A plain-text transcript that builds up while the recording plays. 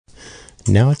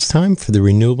Now it's time for the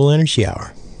Renewable Energy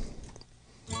Hour.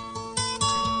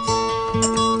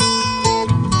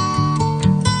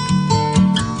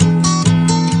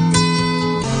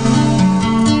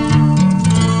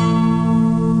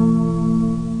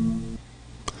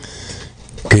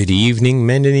 Good evening,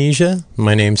 Mendonesian.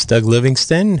 My name's Doug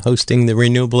Livingston, hosting the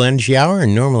Renewable Energy Hour,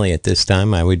 and normally at this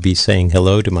time I would be saying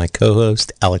hello to my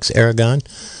co-host, Alex Aragon,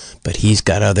 but he's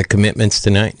got other commitments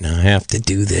tonight, and I have to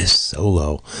do this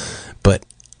solo. But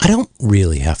I don't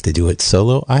really have to do it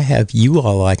solo. I have you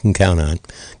all I can count on,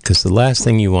 because the last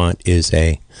thing you want is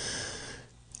a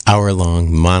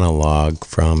hour-long monologue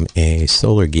from a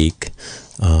solar geek,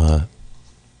 on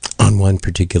one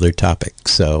particular topic.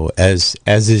 So as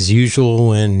is usual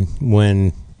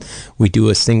when we do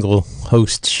a single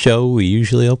host show, we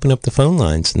usually open up the phone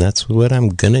lines, and that's what I'm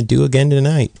gonna do again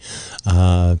tonight.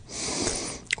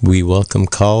 We welcome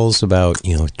calls about,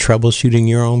 troubleshooting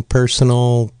your own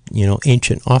personal,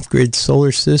 ancient off-grid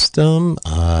solar system.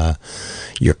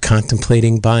 You're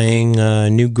contemplating buying a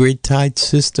new grid-tied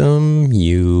system.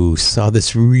 You saw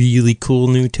this really cool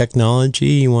new technology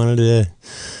you wanted to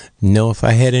know if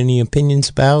I had any opinions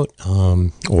about,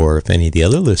 or if any of the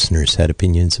other listeners had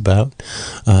opinions about,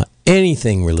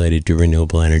 anything related to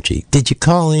renewable energy. Did you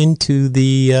call into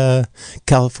the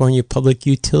California Public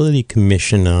Utility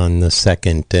Commission on the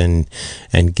 2nd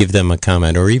and give them a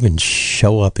comment, or even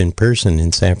show up in person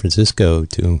in San Francisco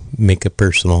to make a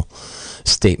personal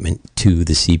statement to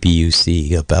the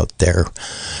CPUC about their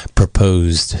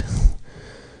proposed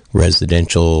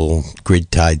residential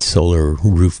grid-tied solar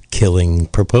roof-killing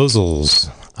proposals?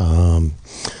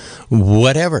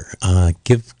 Whatever.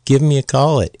 Give me a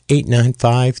call at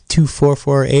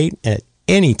 895-2448 at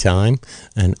any time,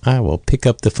 and I will pick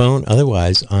up the phone.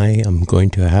 Otherwise, I am going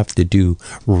to have to do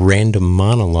random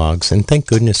monologues, and thank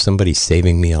goodness somebody's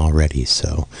saving me already,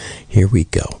 so here we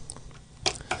go.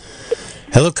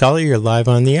 Hello, caller. You're live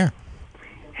on the air.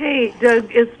 Hey, Doug.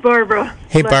 It's Barbara.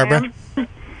 Hey, Barbara.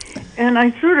 And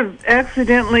I sort of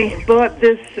accidentally bought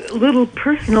this little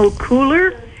personal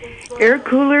cooler, air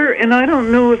cooler, and I don't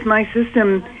know if my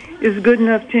system is good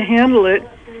enough to handle it.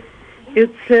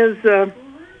 It says...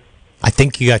 I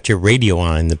think you got your radio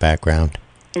on in the background.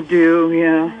 I do,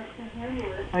 yeah.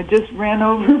 I just ran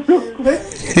over real quick.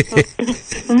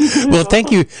 Well,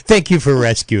 thank you for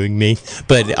rescuing me.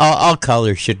 But all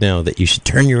callers should know that you should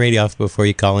turn your radio off before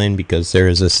you call in, because there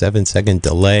is a 7-second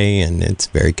delay, and it's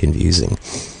very confusing.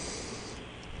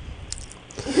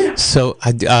 So,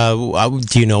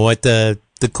 do you know what the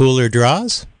cooler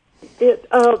draws? It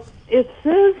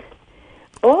says,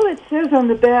 all it says on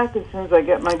the back, as soon as I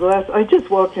get my glass, I just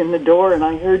walked in the door and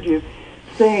I heard you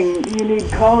saying you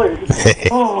need callers.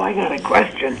 Oh, I got a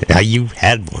question. Yeah, you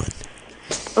had one.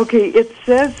 Okay, it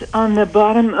says on the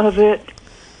bottom of it,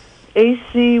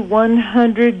 AC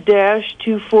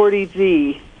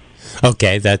 100-240V.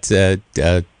 Okay, that's a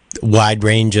wide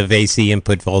range of AC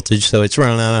input voltage, so it's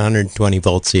running on 120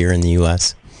 volts here in the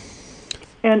U.S.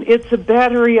 And it's a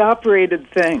battery-operated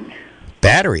thing.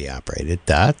 Battery-operated?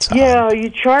 That's odd. Yeah, you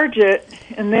charge it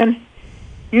and then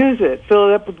use it. Fill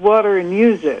it up with water and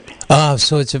use it. Oh,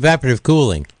 so it's evaporative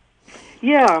cooling.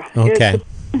 Yeah. Okay.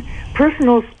 It's a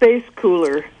personal space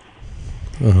cooler.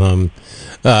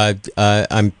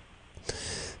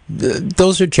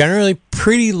 Those are generally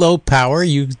pretty low power.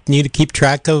 You need to keep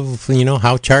track of,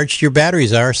 how charged your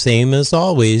batteries are, same as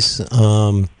always.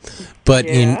 But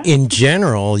yeah. in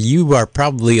general, you are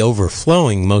probably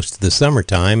overflowing most of the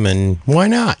summertime, and why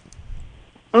not?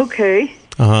 Okay.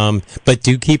 But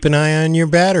do keep an eye on your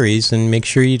batteries and make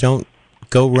sure you don't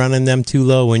go running them too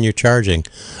low when you're charging.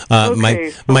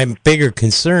 Okay. My bigger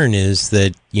concern is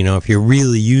that, if you're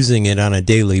really using it on a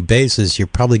daily basis, you're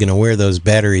probably going to wear those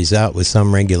batteries out with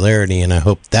some regularity, and I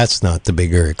hope that's not the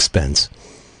bigger expense.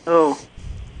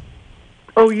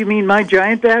 Oh, you mean my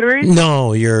giant battery?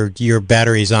 No, your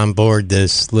batteries on board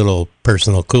this little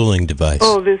personal cooling device.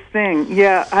 Oh, this thing.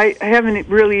 Yeah, I haven't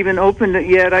really even opened it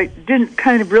yet. I didn't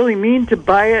kind of really mean to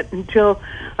buy it until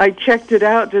I checked it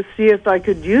out to see if I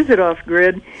could use it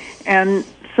off-grid, and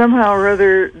somehow or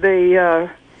other they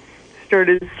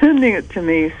started sending it to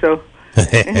me, so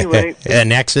anyway.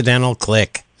 An accidental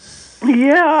click.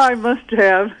 Yeah, I must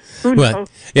have. Who knows?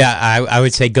 Yeah, I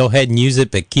would say go ahead and use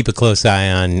it, but keep a close eye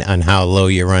on how low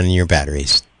you're running your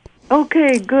batteries.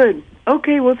 Okay, good.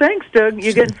 Okay, well, thanks, Doug.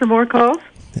 You getting some more calls?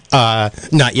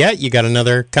 Not yet. You got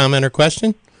another comment or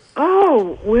question?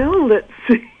 Oh, well, let's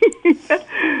see.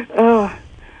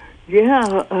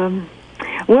 Yeah,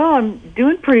 well, I'm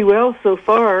doing pretty well so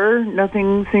far.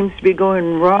 Nothing seems to be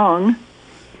going wrong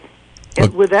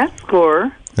with that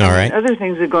score. All right. Other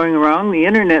things are going wrong. The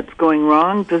Internet's going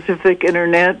wrong. Pacific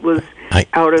Internet was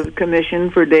out of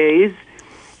commission for days,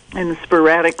 and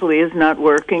sporadically is not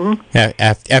working.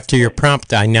 After your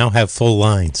prompt, I now have full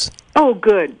lines. Oh,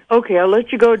 good. Okay, I'll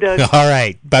let you go, Doug. All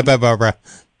right. Bye-bye, Barbara.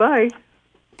 Bye.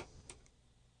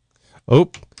 Oh,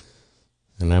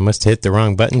 and I must have hit the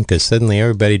wrong button because suddenly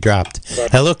everybody dropped.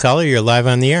 Hello, caller. You're live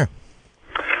on the air.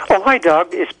 Oh, hi,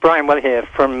 Doug. It's Brian Well here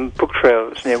from Book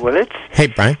Trails near Willits. Hey,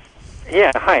 Brian.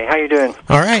 Yeah, hi. How you doing?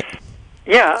 All right.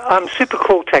 Yeah, super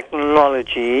cool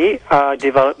technology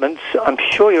developments. I'm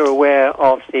sure you're aware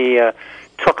of the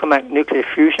Tokamak nuclear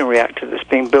fusion reactor that's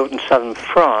being built in southern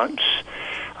France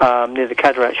near the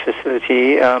Cadarache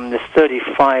facility. There's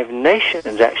 35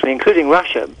 nations, actually, including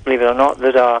Russia, believe it or not,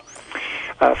 that are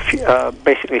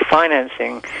basically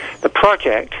financing the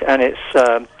project, and it's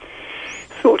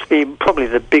thought to be probably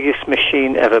the biggest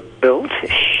machine ever built.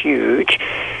 It's huge,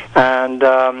 and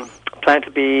planned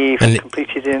to be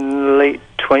completed in late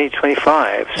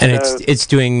 2025. And it's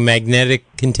doing magnetic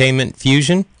containment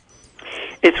fusion?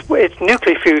 It's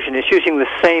nuclear fusion. It's using the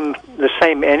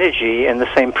same energy and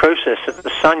the same process that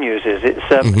the sun uses.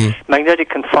 It's magnetic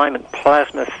confinement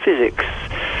plasma physics.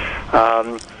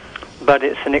 But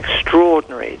it's an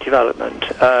extraordinary development,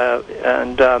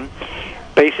 and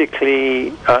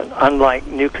basically, unlike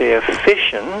nuclear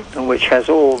fission, which has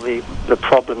all the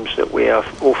problems that we are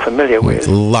all familiar with.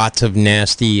 Lots of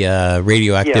nasty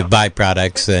radioactive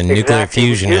byproducts, and nuclear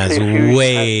fusion has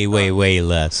way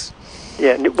less.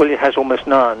 Yeah, well, it has almost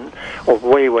none, or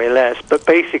way less. But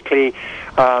basically,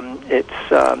 the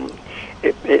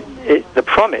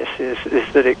promise is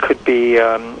that it could be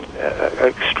an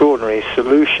extraordinary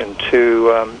solution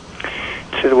to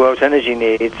the world's energy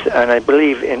needs. And I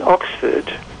believe in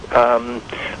Oxford,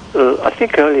 I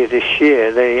think earlier this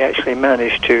year, they actually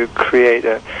managed to create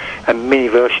a mini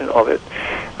version of it.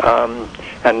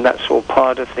 And that's all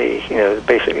part of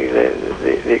basically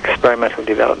the experimental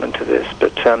development of this.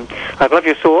 But I'd love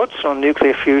your thoughts on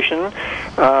nuclear fusion.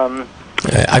 I'm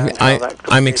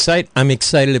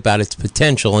excited about its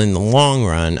potential in the long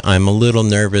run. I'm a little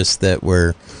nervous that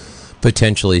we're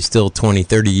potentially still 20,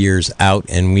 30 years out,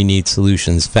 and we need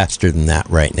solutions faster than that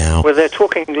right now. Well, they're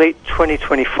talking late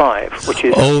 2025, which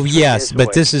is... Oh, yes,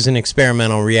 but this is an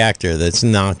experimental reactor that's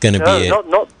not going to be...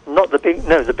 Not the big...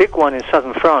 No, the big one in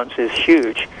southern France is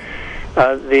huge.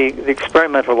 The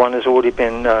experimental one has already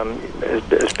been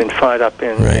has been fired up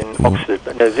in Oxford,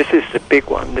 but no, this is the big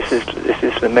one. This is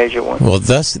the major one. Well,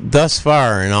 thus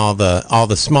far, in all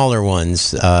the smaller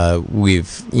ones,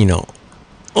 we've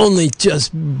only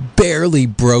just barely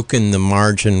broken the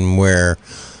margin where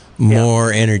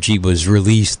more energy was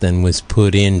released than was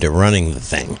put into running the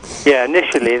thing. Yeah,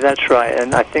 initially that's right,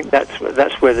 and I think that's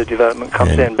where the development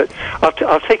comes in. But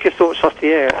I'll take your thoughts off the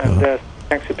air, and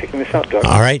thanks for picking this up, Doug.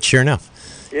 All right, sure enough.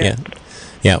 Yeah.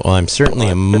 Well, I'm certainly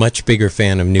a much bigger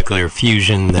fan of nuclear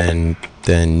fusion than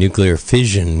nuclear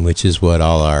fission, which is what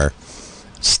all our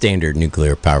standard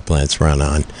nuclear power plants run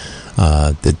on.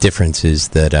 The difference is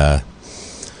that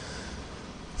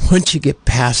once you get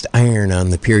past iron on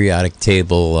the periodic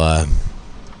table,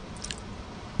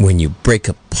 when you break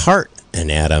apart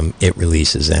an atom, it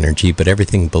releases energy, but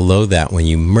everything below that, when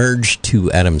you merge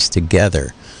two atoms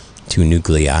together, two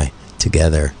nuclei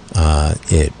together,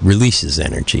 it releases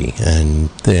energy. And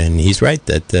then he's right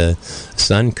that the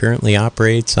sun currently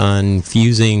operates on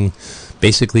fusing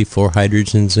basically 4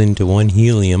 hydrogens into 1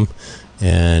 helium,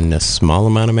 and a small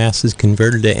amount of mass is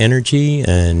converted to energy,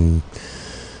 and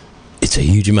it's a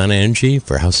huge amount of energy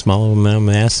for how small of amount of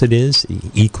mass it is,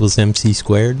 equals mc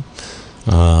squared.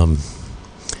 And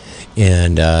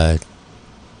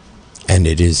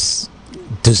it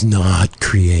does not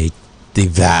create the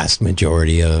vast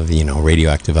majority of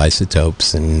radioactive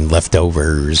isotopes and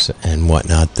leftovers and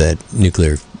whatnot that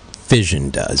nuclear fission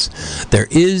does. There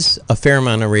is a fair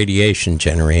amount of radiation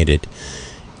generated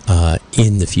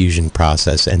in the fusion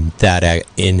process, and that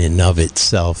in and of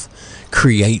itself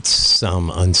creates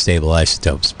some unstable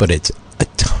isotopes, but it's a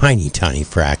tiny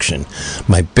fraction.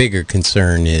 My bigger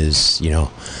concern is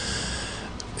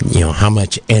how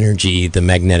much energy the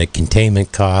magnetic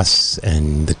containment costs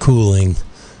and the cooling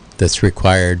that's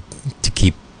required to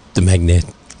keep the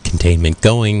magnetic containment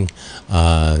going.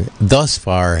 Thus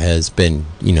far has been,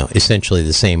 essentially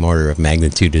the same order of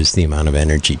magnitude as the amount of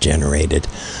energy generated.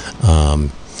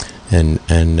 And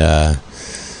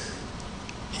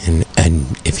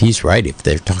if he's right, if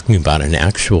they're talking about an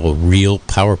actual real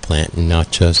power plant and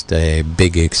not just a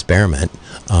big experiment,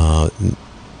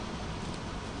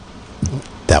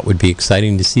 that would be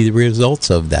exciting to see the results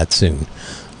of that soon.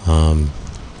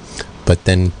 But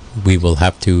then we will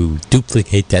have to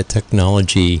duplicate that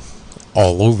technology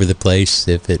all over the place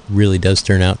if it really does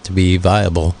turn out to be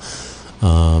viable.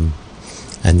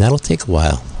 And that'll take a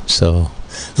while. So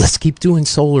let's keep doing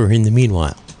solar in the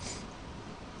meanwhile,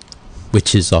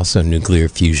 which is also nuclear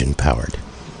fusion powered.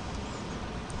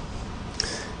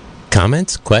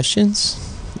 Comments, questions,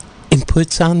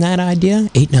 inputs on that idea?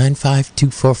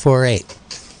 895-2448.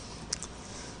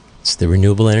 It's the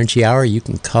Renewable Energy Hour. You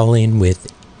can call in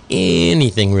with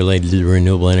anything related to the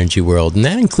renewable energy world, and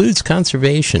that includes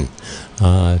conservation.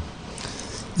 You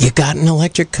got an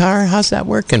electric car? How's that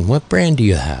working? What brand do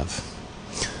you have?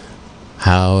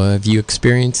 How have you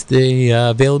experienced the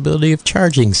availability of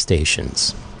charging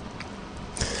stations?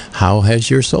 How has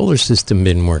your solar system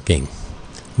been working?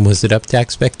 Was it up to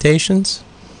expectations?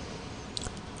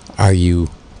 Are you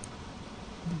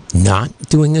not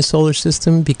doing a solar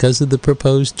system because of the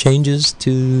proposed changes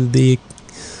to the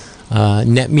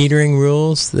net metering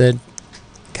rules that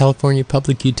California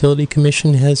Public Utility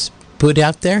Commission has put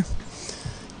out there?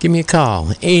 Give me a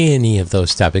call. Any of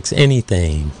those topics,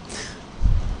 anything.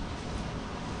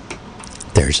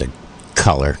 There's a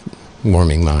caller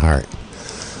warming my heart.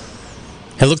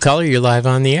 Hello, caller. You're live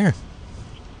on the air.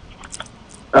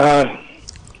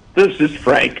 This is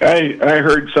Frank. I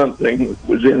heard something that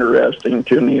was interesting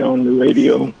to me on the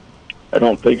radio. I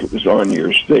don't think it was on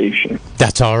your station.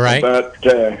 That's all right. About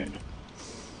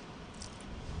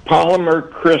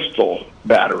polymer crystal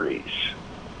batteries,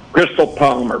 crystal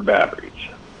polymer batteries.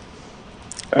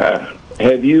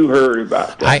 Have you heard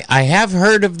about that? I have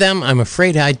heard of them. I'm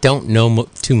afraid I don't know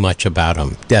too much about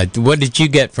them. What did you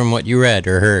get from what you read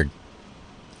or heard?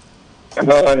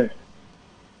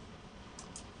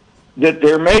 That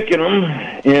they're making them,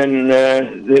 and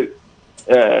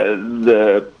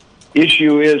the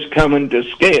issue is coming to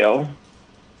scale.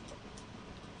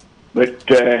 But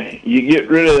you get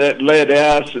rid of that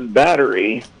lead-acid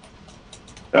battery.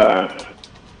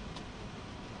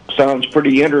 Sounds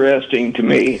pretty interesting to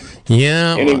me.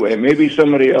 Yeah. Anyway, maybe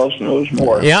somebody else knows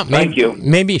more. Yeah. Thank you.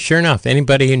 Maybe, sure enough,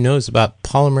 anybody who knows about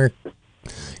polymer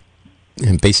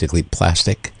and basically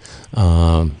plastic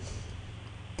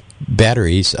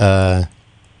batteries,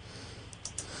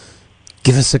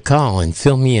 give us a call and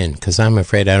fill me in, because I'm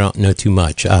afraid I don't know too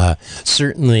much.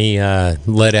 Certainly,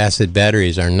 lead-acid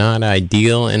batteries are not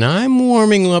ideal, and I'm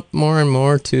warming up more and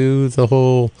more to the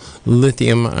whole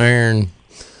lithium-iron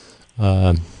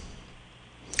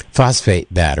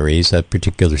phosphate batteries, a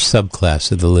particular subclass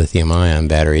of the lithium-ion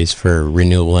batteries for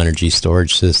renewable energy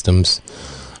storage systems.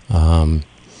 I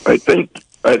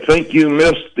think you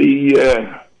missed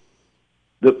the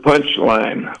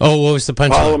punchline. Oh, what was the punchline?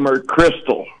 Polymer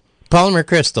crystal. Polymer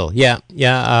crystal, yeah.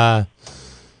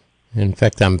 In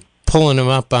fact, I'm pulling them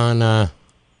up on...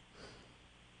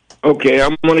 Okay,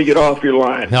 I'm going to get off your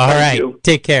line. All Thank right, you.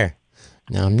 Take care.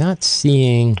 Now, I'm not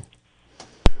seeing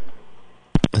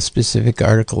a specific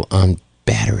article on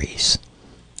batteries.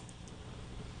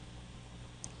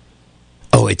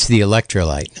 Oh, it's the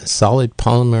electrolyte. Solid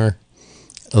polymer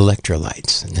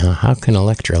electrolytes. Now, how can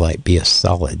electrolyte be a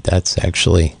solid? That's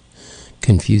actually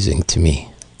confusing to me.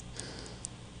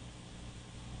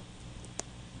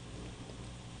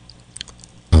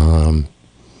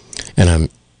 And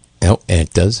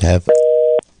it does have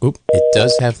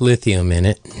lithium in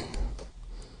it.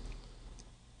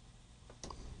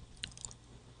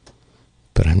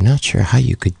 But I'm not sure how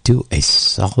you could do a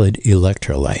solid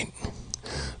electrolyte.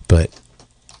 But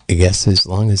I guess as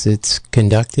long as it's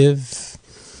conductive,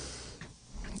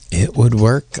 it would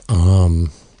work.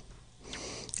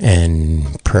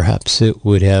 And perhaps it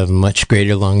would have much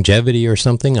greater longevity or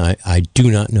something. I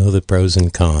do not know the pros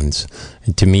and cons.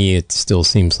 And to me, it still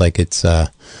seems like it's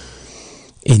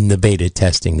in the beta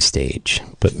testing stage.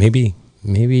 But maybe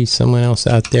someone else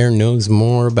out there knows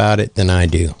more about it than I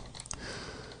do.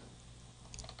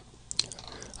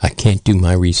 I can't do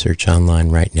my research online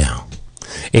right now.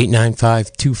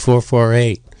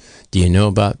 895-2448. Do you know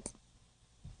about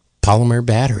polymer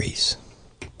batteries?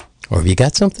 Or have you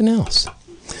got something else?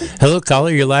 Hello, caller.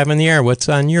 You're live on the air. What's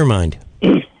on your mind?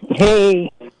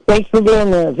 Hey, thanks for doing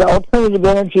this. The Alternative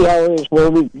Energy Hour is where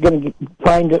we're going to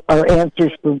find our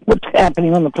answers for what's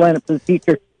happening on the planet for the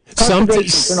future. Turn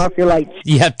off your lights.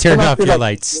 Yeah, turn off your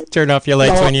lights. Turn off your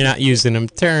lights when you're not using them.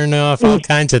 Turn off all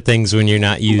kinds of things when you're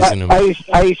not using them. I used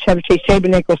to have to say save a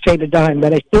nickel, save a dime,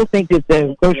 but I still think that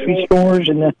the grocery stores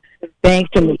and the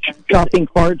banks and the shopping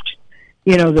carts,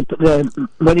 the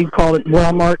what do you call it,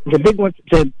 Walmart, the big ones,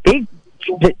 just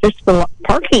the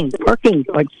parking,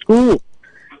 like schools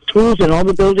and all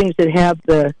the buildings that have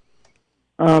the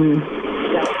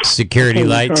security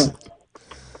lights.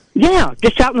 Yeah,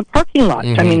 just out in the parking lots.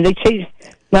 Mm-hmm. I mean, they say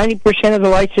 90% of the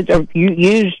lights that are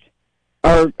used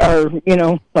are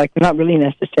like not really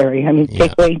necessary. I mean,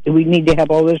 take away, do we need to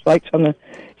have all those lights on the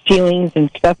ceilings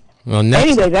and stuff? Well, next,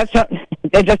 Anyway, that's part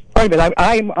of it.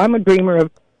 I'm a dreamer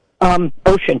of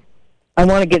ocean. I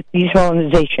want to get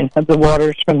desalinization of the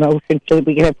waters from the ocean so that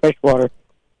we can have fresh water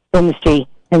from the sea,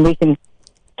 and we can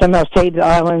somehow save the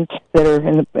islands that are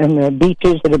in the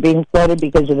beaches that are being flooded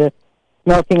because of the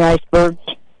melting icebergs.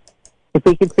 If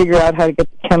we could figure out how to get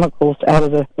the chemicals out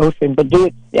of the ocean, but do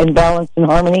it in balance and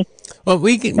harmony. well,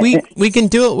 we can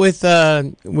do it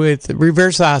with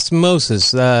reverse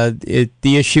osmosis. The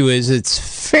issue is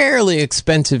it's fairly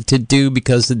expensive to do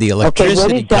because of the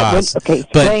electricity costs.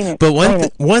 But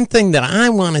one thing that I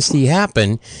want to see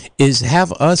happen is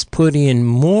have us put in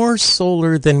more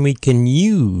solar than we can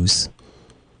use.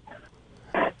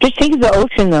 Just think of the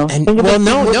ocean, though.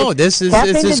 This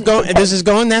is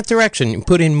going that direction.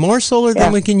 Put in more solar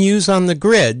than we can use on the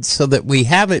grid, so that we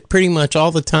have it pretty much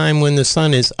all the time when the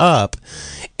sun is up,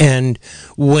 and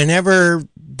whenever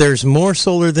there's more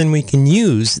solar than we can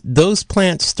use, those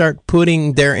plants start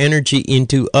putting their energy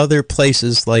into other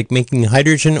places, like making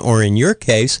hydrogen, or in your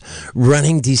case,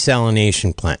 running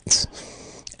desalination plants.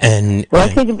 And I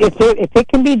think if it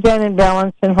can be done in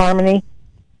balance and harmony.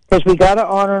 Because we got to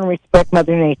honor and respect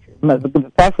Mother Nature.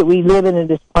 The fact that we live in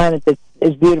this planet that's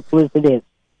as beautiful as it is.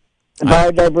 The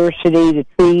biodiversity, the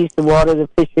trees, the water, the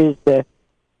fishes,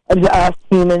 us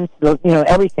humans,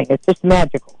 everything. It's just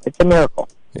magical. It's a miracle.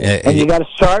 And you got to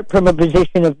start from a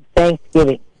position of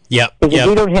thanksgiving. Because if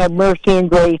we don't have mercy and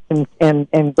grace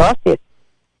and gracias,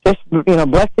 just,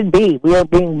 blessed be. We are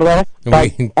being blessed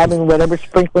by having whatever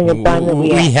sprinkling of time that we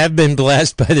have. We have been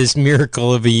blessed by this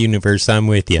miracle of a universe. I'm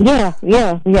with you. Yeah.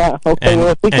 Okay, well,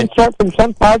 if we can start from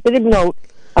some positive note,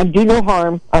 do no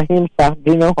harm. Ahimsa,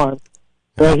 do no harm.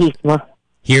 Rahisma.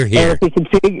 Here. And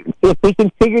if we can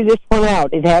figure this one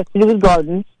out, it has to do with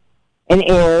gardens and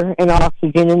air and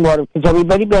oxygen and water, because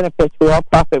everybody benefits. We all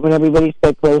profit when everybody's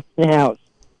got clothes in the house.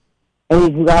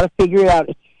 And we've got to figure it out.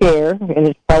 It's share and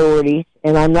its priorities.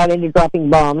 And I'm not into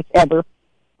dropping bombs ever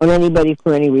on anybody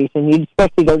for any reason. You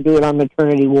especially don't do it on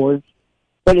maternity wards.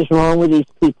 What is wrong with these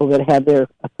people that have their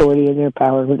authority and their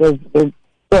power? They're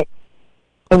sick.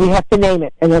 And we have to name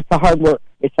it. And that's a hard work.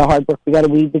 It's a hard work. We got to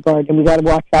weed the garden. We got to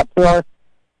watch out for our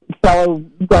fellow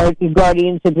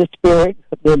guardians of the spirit,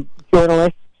 the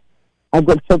journalists. I'm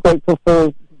so grateful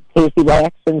for Casey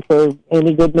Wax and for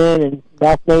Amy Goodman and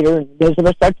Ralph Nader, and those of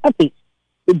us are toughies.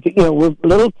 We're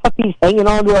little puppies hanging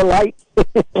on to our lights.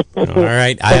 All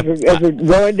right. as we're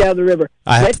going down the river.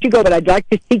 Let you go, but I'd like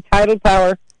to see tidal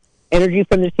power, energy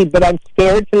from the sea, but I'm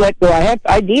scared to let go. I have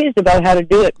ideas about how to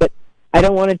do it, but I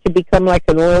don't want it to become like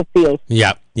an oil field.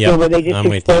 Yeah. Where they just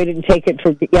exploit it and take it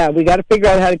for... Yeah, we got to figure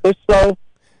out how to go slow.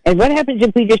 And what happens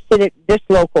if we just did it this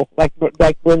local, like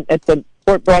when at the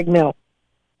Fort Bragg Mill?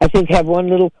 I think have one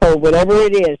little cove, whatever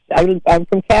it is. I'm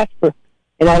from Casper,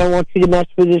 and I don't want you to mess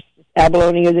with this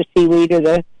abalone or the seaweed or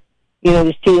the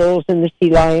seals and the sea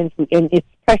lions. And it's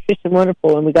precious and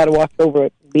wonderful, and we got to watch over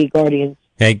it and be guardians.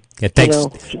 Hey, thanks.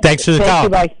 Thanks for the call.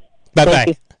 Bye.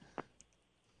 Bye.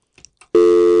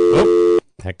 Oh,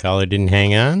 that caller didn't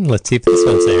hang on. Let's see if this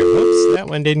one's there. Whoops, that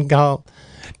one didn't call.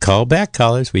 Call back,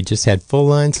 callers. We just had full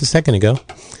lines a second ago.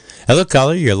 Hello,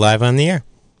 caller. You're live on the air.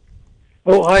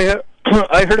 Oh,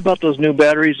 I heard about those new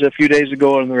batteries a few days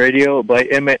ago on the radio by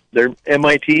their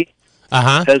MIT.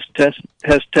 Has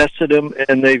tested them,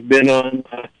 and they've been on.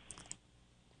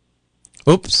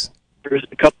 Oops.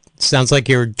 Sounds like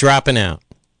you're dropping out.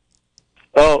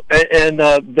 Oh, and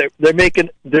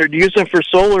they're using for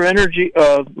solar energy,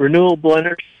 renewable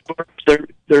energy.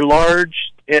 They're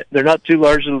large. They're not too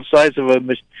large in the size of a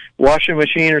washing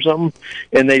machine or something,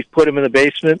 and they've put them in the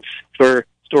basements for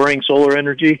storing solar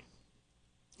energy.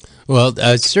 Well,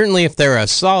 certainly if they're a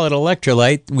solid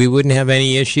electrolyte, we wouldn't have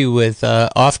any issue with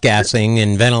off-gassing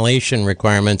and ventilation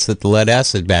requirements that the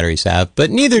lead-acid batteries have, but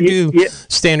neither do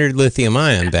standard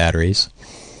lithium-ion batteries.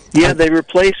 Yeah, they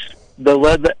replace the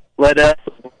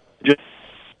lead-acid.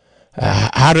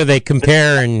 How do they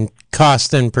compare in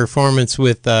cost and performance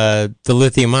with the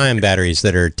lithium-ion batteries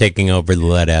that are taking over the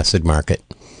lead-acid market?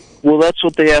 Well, that's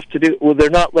what they have to do. Well,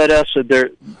 they're not lead acid. They're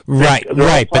right.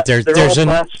 But there's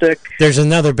plastic. There's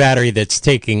another battery that's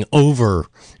taking over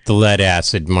the lead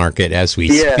acid market as we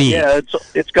speak. Yeah.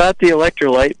 It's got the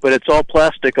electrolyte, but it's all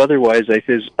plastic. Otherwise,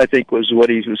 I think was what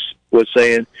he was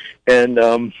saying, and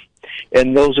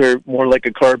those are more like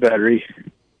a car battery.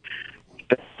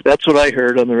 That's what I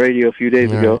heard on the radio a few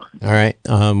days ago. All right.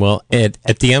 Well, at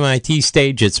the MIT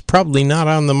stage, it's probably not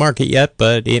on the market yet,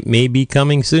 but it may be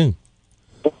coming soon.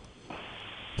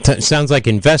 Sounds like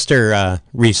investor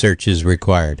research is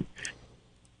required.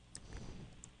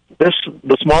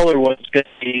 The smaller one's going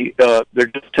to be, they're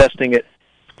just testing it,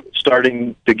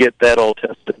 starting to get that all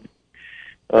tested.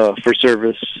 for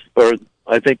service, or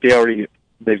I think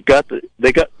they've got, but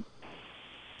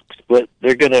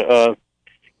they're going to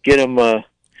get them a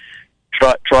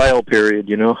trial period,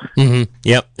 Mm-hmm.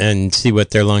 Yep, and see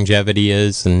what their longevity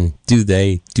is, and do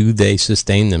they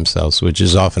sustain themselves, which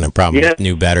is often a problem with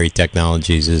new battery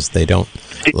technologies, is they don't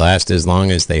last as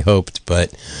long as they hoped.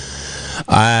 But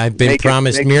I've been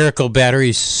promised miracle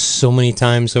batteries so many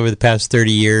times over the past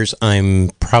 30 years, I'm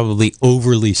probably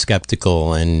overly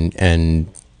skeptical, and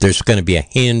there's going to be a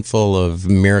handful of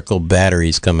miracle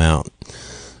batteries come out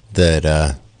that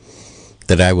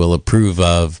I will approve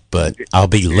of, but I'll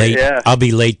be late. Yeah. I'll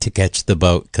be late to catch the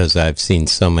boat because I've seen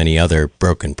so many other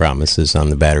broken promises on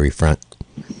the battery front.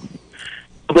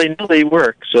 Well, they know they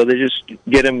work, so they just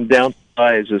get them down to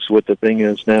size is what the thing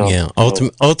is now. Yeah.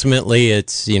 Ultimately,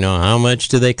 it's, how much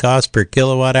do they cost per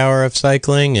kilowatt hour of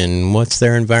cycling, and what's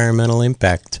their environmental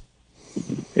impact?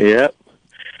 Yep.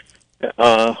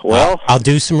 Well, I'll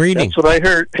do some reading. That's what I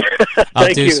heard.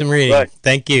 I'll do some reading. Bye.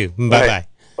 Thank you. Bye-bye.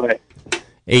 Bye.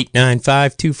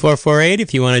 895-2448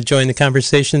 if you want to join the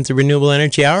conversation at the Renewable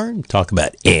Energy Hour and talk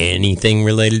about anything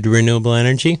related to renewable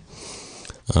energy.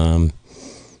 Haven't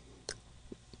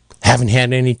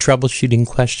had any troubleshooting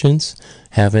questions.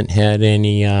 Haven't had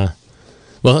any...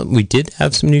 well, we did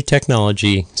have some new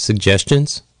technology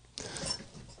suggestions.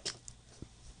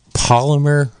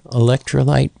 Polymer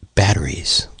electrolyte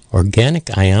batteries.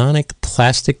 Organic, ionic,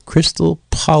 plastic, crystal,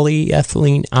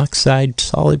 polyethylene oxide,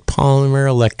 solid polymer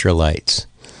electrolytes.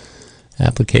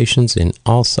 Applications in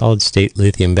all solid-state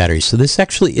lithium batteries. So this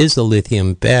actually is a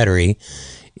lithium battery.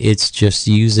 It's just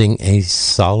using a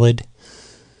solid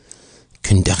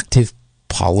conductive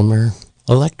polymer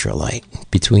electrolyte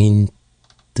between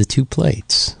the two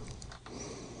plates,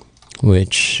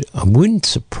 which wouldn't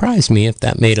surprise me if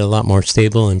that made it a lot more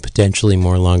stable and potentially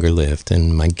more longer lived.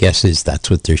 And my guess is that's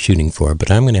what they're shooting for,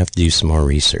 but I'm going to have to do some more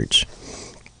research.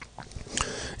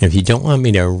 If you don't want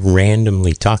me to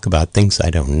randomly talk about things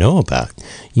I don't know about,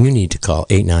 you need to call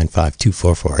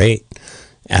 895-2448.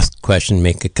 Ask a question,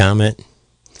 make a comment,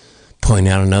 point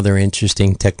out another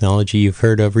interesting technology you've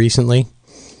heard of recently.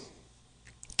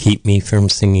 Keep me from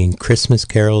singing Christmas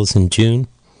carols in June.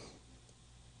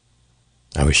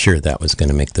 I was sure that was going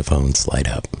to make the phones light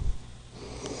up.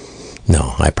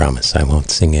 No, I promise I won't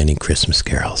sing any Christmas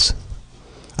carols.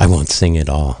 I won't sing at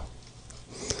all.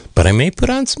 But I may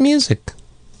put on some music.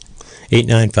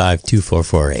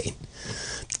 895-2448.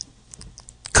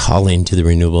 Call into the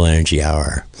Renewable Energy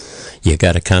Hour. You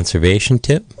got a conservation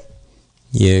tip?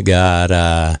 You got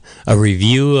a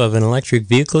review of an electric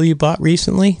vehicle you bought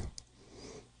recently?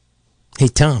 Hey,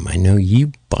 Tom, I know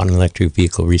you bought an electric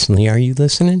vehicle recently. Are you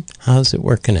listening? How's it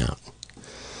working out?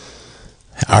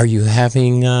 Are you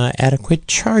having adequate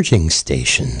charging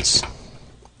stations?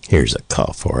 Here's a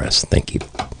call for us. Thank you.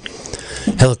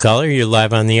 Hello, caller. You're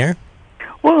live on the air.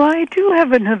 Well, I do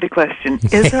have another question.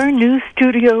 Is our new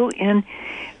studio in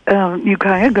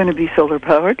Ukiah going to be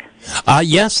solar-powered?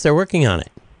 Yes, they're working on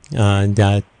it.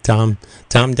 Tom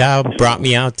Dow brought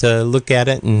me out to look at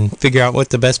it and figure out what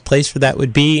the best place for that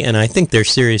would be, and I think they're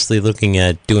seriously looking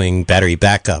at doing battery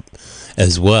backup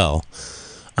as well,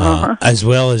 as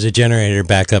well as a generator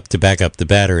backup to back up the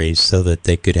batteries so that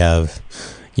they could have,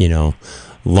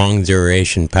 long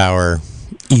duration power,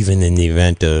 even in the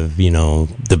event of,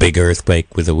 the big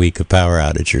earthquake with a week of power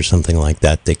outage or something like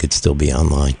that, they could still be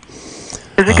online.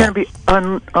 Is it going to be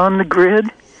on the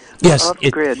grid? Yes,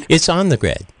 grid? It's on the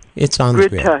grid. It's on the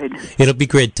grid. Grid-tied. It'll be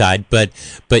grid-tied, but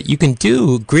you can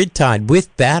do grid-tied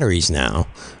with batteries now.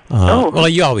 Well,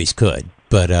 you always could,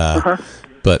 but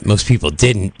most people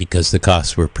didn't because the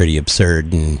costs were pretty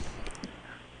absurd and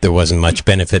there wasn't much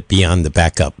benefit beyond the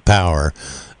backup power.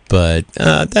 But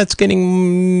that's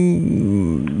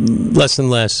getting less and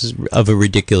less of a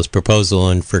ridiculous proposal,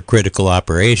 and for critical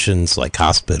operations like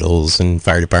hospitals and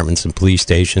fire departments and police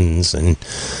stations and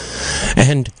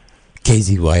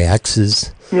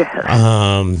KZYXs,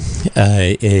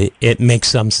 it makes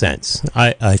some sense.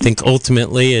 I think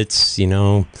ultimately it's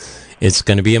going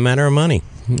to be a matter of money.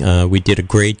 We did a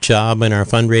great job in our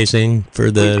fundraising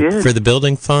for the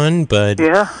building fund, but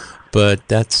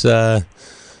that's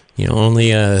only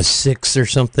a sixth or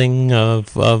something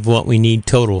of what we need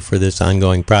total for this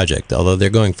ongoing project. Although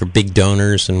they're going for big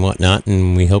donors and whatnot,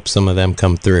 and we hope some of them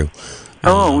come through. We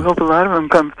hope a lot of them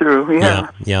come through.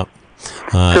 Yeah.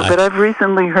 But I've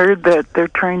recently heard that they're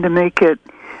trying to make it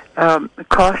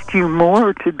cost you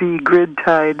more to be grid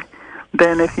tied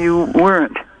than if you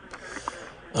weren't.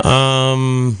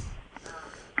 Well,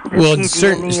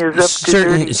 certain, it's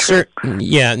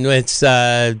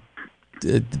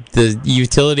the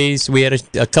utilities, we had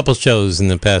a couple shows in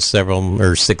the past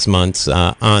 6 months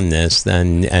on this,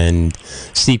 and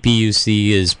CPUC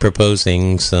is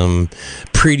proposing some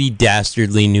pretty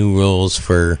dastardly new rules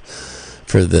for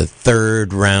the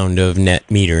third round of net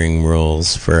metering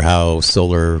rules for how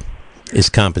solar is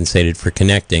compensated for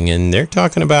connecting, and they're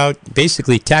talking about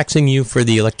basically taxing you for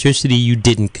the electricity you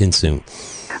didn't consume.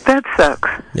 That sucks.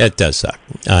 That does suck.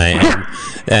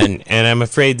 And I'm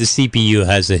afraid the CPU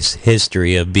has this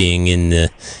history of being in the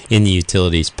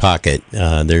utilities pocket.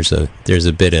 There's a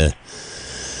bit of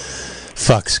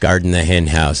fucks guarding the hen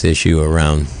house issue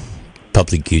around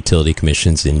public utility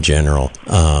commissions in general.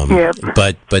 Yep.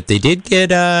 But they did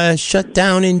get shut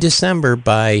down in December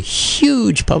by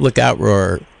huge public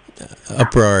uproar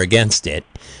against it,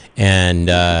 and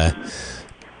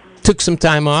took some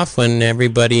time off when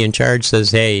everybody in charge says,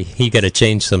 hey, you got to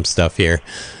change some stuff here,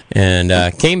 and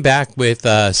came back with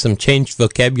some changed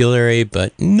vocabulary,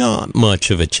 but not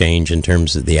much of a change in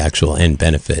terms of the actual end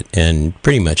benefit, and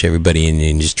pretty much everybody in the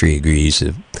industry agrees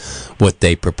that what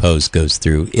they propose goes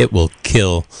through. It will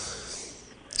kill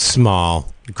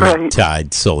small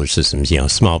grid-tied solar systems,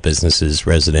 small businesses,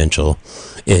 residential.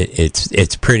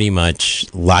 It's pretty much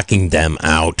locking them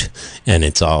out, and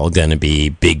it's all going to be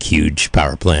big, huge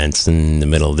power plants in the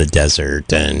middle of the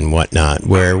desert and whatnot,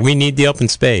 where we need the open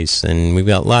space, and we've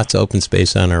got lots of open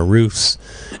space on our roofs,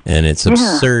 and it's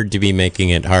absurd to be making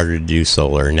it harder to do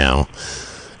solar now,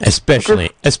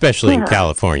 especially in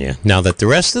California. Now that the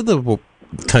rest of the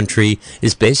country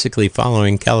is basically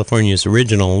following California's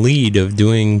original lead of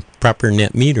doing proper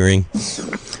net metering.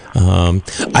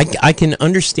 I can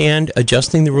understand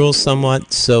adjusting the rules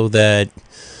somewhat so that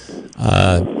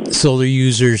solar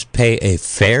users pay a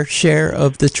fair share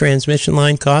of the transmission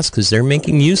line costs because they're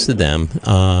making use of them.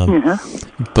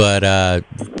 But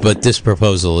this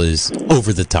proposal is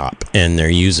over the top, and they're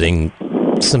using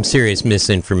some serious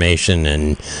misinformation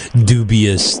and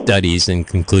dubious studies and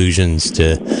conclusions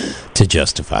to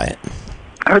justify it.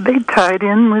 Are they tied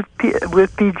in with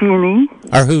PG&E?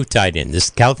 Are who tied in? This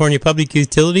California Public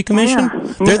Utility Commission?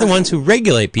 Yeah. They're the ones who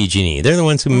regulate PG&E. They're the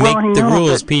ones who make the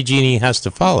rules PG&E has to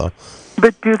follow.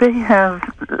 But do they have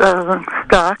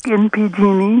stock in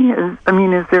PG&E? Is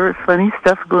there funny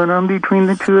stuff going on between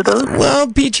the two of those? Well,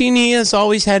 PG&E has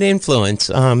always had influence,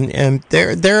 and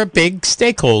they're a big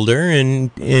stakeholder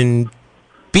in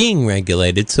being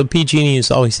regulated. So PG&E has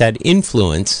always had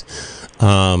influence.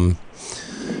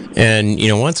 And,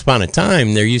 once upon a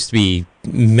time, there used to be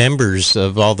members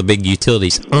of all the big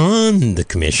utilities on the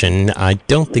commission. I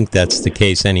don't think that's the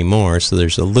case anymore, so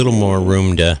there's a little more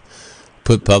room to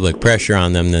put public pressure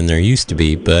on them than there used to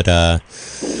be. But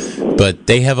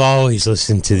they have always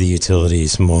listened to the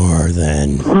utilities more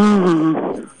than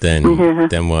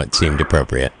what seemed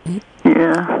appropriate.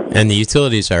 Yeah. And the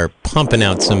utilities are pumping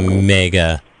out some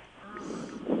mega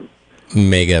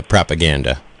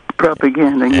propaganda. They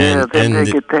get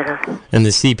that. And the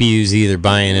CPU's either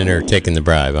buying it or taking the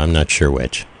bribe. I'm not sure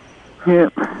which.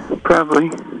 Yep,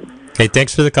 probably. Okay,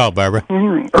 thanks for the call, Barbara.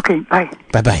 Anyway, okay, bye.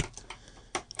 Bye-bye.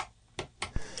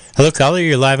 Hello, caller,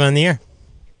 you're live on the air.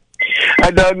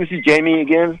 Hi, Doug, this is Jamie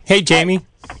again. Hey, Jamie.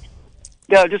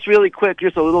 Yeah, just really quick,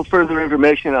 just a little further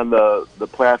information on the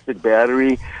plastic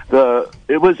battery.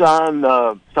 It was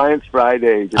on Science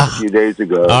Friday just a few days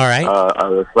ago. All right.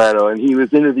 On Flato, and he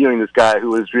was interviewing this guy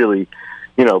who was really,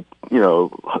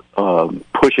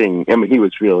 pushing. I mean, he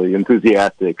was really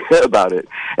enthusiastic about it.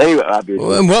 Anyway,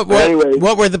 obviously.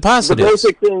 What were the positives?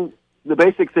 The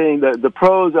basic thing. The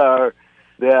pros are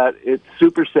that it's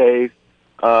super safe,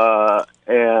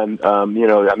 and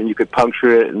you could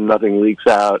puncture it and nothing leaks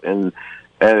out, and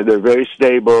they're very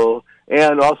stable.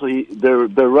 And also, they're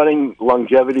running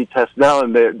longevity tests now,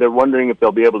 and they're wondering if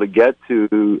they'll be able to get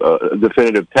to a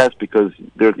definitive test because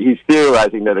he's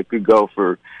theorizing that it could go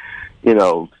for,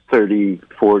 30,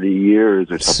 40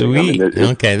 years or something. Sweet.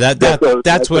 Okay,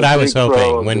 that's what I was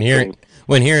hoping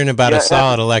when hearing about a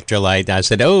solid electrolyte. I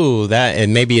said,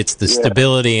 and maybe it's the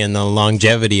stability and the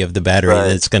longevity of the battery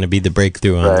that's going to be the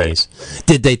breakthrough on these.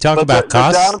 Did they talk about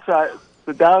costs?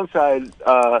 The downside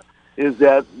is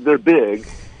that they're big.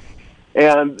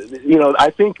 And, I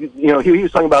think, he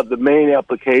was talking about the main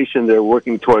application they're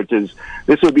working towards is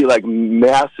this would be like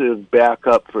massive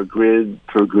backup for grid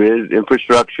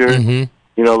infrastructure. Mm-hmm.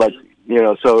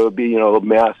 So it would be,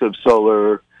 massive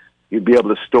solar. You'd be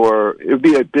able to store. It would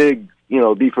be a big,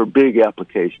 be for big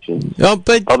applications. Oh,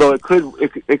 but although it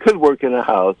could work in a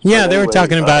house. Yeah, they were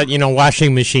talking about,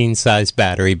 washing machine size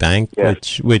battery bank,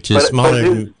 which is smaller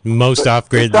than most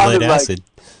off-grid lead acid.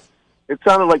 It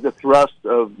sounded like the thrust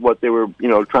of what they were,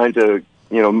 trying to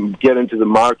get into the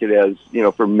market as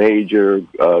for major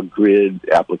grid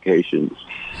applications.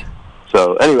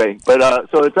 So anyway, but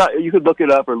so it's you could look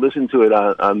it up or listen to it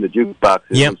on the jukebox.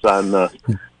 Yep. It's on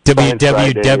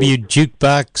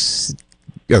www.jukebox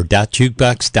or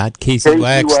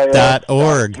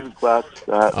 .jukebox.kzwax.org.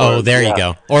 Oh, there you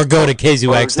go. Or go to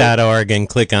kzwax.org and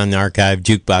click on the archive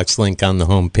jukebox link on the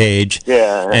home page.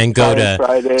 Yeah. And go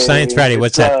to Science Friday.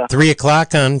 What's that? 3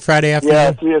 o'clock on Friday afternoon?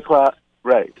 Yeah, 3 o'clock.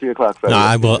 Right, 3 o'clock Friday. No,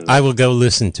 I will go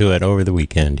listen to it over the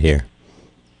weekend here.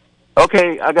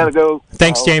 Okay, I gotta go.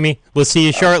 Thanks, Jamie. We'll see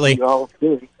you shortly.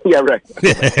 Yeah, right.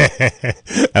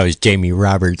 That was Jamie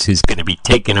Roberts, who's going to be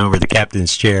taking over the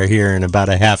captain's chair here in about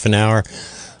a half an hour,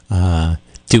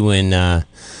 doing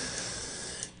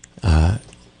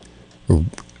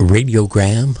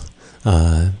radiogram,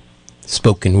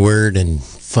 spoken word, and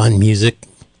fun music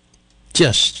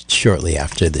just shortly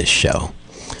after this show.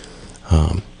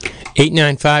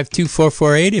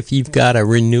 895-2448 if you've got a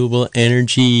renewable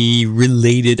energy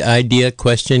related idea,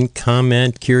 question,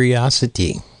 comment,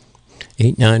 curiosity.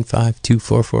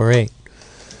 895-2448.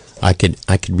 I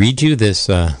could read you this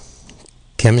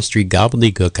chemistry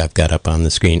gobbledygook I've got up on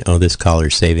the screen. Oh, this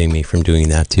caller's saving me from doing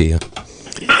that to you.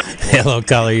 Hello,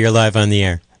 caller, you're live on the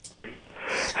air.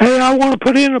 Hey, I want to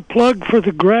put in a plug for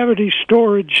the gravity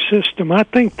storage system. I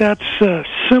think that's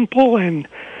simple and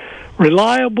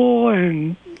reliable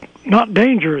and not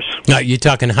dangerous. Now, you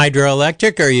talking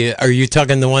hydroelectric, or are you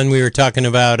talking the one we were talking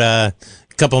about a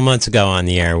couple months ago on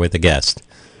the air with a guest?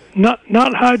 Not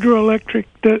hydroelectric.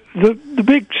 The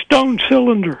big stone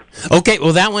cylinder. Okay,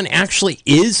 well that one actually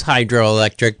is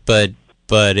hydroelectric, but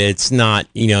it's not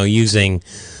using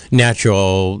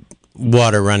natural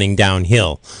water running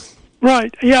downhill.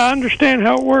 Right. Yeah, I understand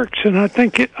how it works, and I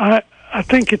think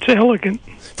it's elegant.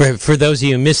 For those of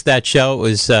you who missed that show, it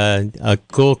was a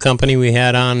cool company we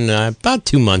had on about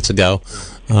 2 months ago.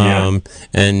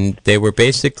 And they were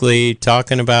basically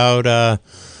talking about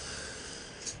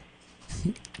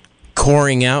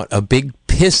coring out a big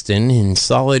piston in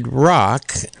solid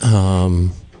rock,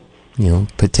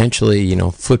 potentially,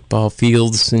 football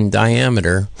fields in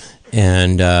diameter,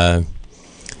 and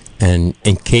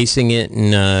encasing it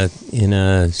in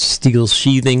a steel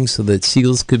sheathing so that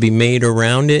seals could be made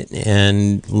around it,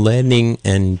 and leading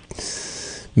and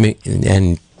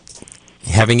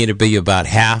having it be about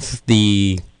half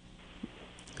the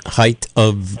height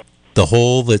of the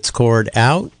hole that's cored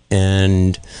out.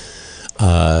 And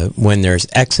when there's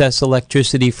excess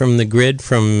electricity from the grid,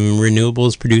 from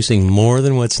renewables producing more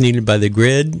than what's needed by the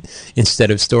grid,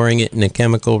 instead of storing it in a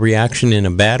chemical reaction in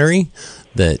a battery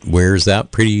that wears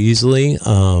out pretty easily,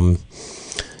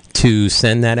 to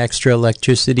send that extra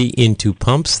electricity into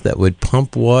pumps that would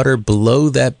pump water below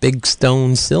that big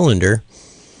stone cylinder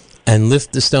and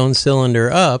lift the stone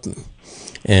cylinder up.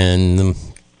 And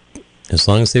as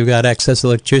long as they've got excess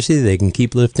electricity, they can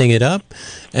keep lifting it up.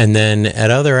 And then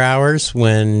at other hours,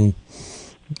 when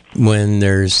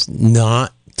there's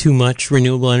not too much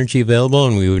renewable energy available,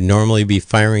 and we would normally be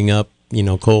firing up,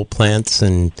 coal plants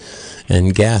and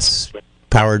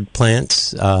gas-powered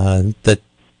plants, that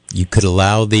you could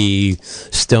allow the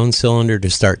stone cylinder to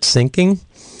start sinking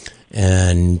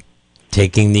and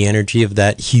taking the energy of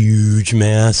that huge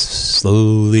mass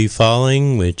slowly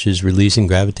falling, which is releasing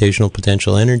gravitational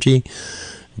potential energy.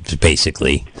 It's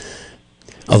basically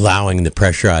allowing the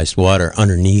pressurized water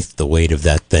underneath the weight of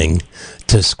that thing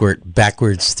to squirt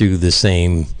backwards through the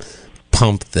same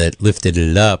pump that lifted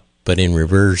it up, but in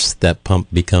reverse, that pump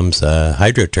becomes a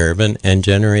hydroturbine and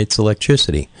generates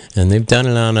electricity. And they've done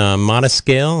it on a modest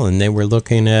scale, and they were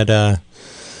looking at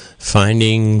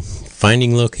finding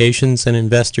locations and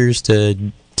investors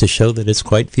to show that it's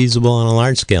quite feasible on a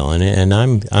large scale. And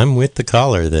I'm with the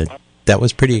caller that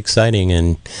was pretty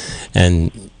exciting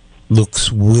and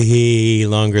looks way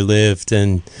longer lived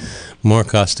and more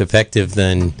cost effective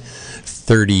than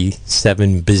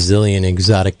 37 bazillion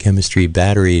exotic chemistry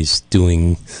batteries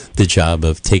doing the job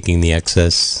of taking the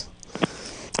excess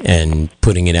and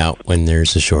putting it out when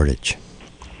there's a shortage.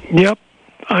 Yep,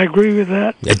 I agree with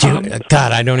that.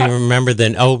 God, I don't even remember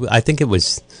then. Oh, I think it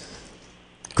was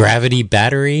Gravity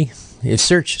Battery.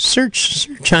 Search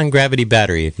on Gravity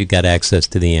Battery if you've got access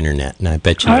to the internet, and I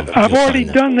bet you. I've already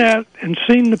done that and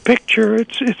seen the picture.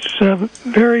 It's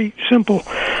very simple.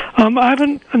 I have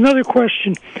another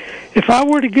question. If I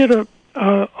were to get a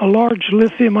large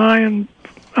lithium-ion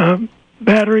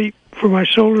battery for my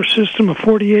solar system, a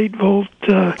 48-volt,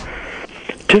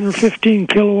 10 or 15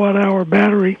 kilowatt-hour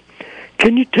battery,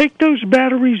 can you take those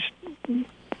batteries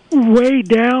way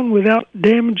down without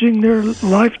damaging their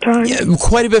lifetime? Yeah,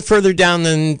 quite a bit further down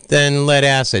than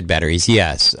lead-acid batteries,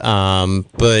 yes.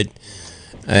 But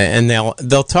And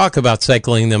they'll talk about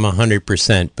cycling them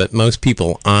 100%, but most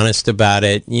people honest about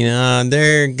it,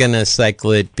 they're gonna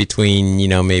cycle it between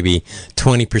maybe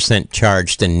 20%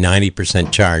 charged and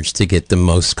 90% charged to get the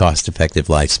most cost-effective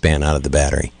lifespan out of the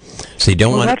battery. So you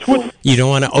don't want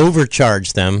to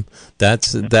overcharge them.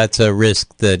 That's a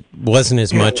risk that wasn't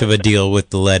as much of a deal with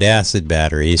the lead-acid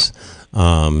batteries.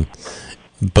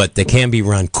 But they can be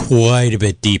run quite a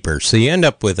bit deeper. So you end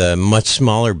up with a much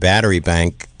smaller battery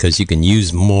bank because you can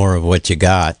use more of what you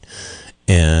got.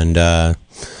 And you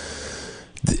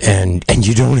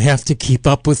don't have to keep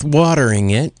up with watering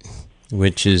it,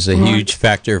 which is a huge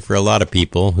factor for a lot of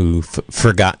people who've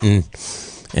forgotten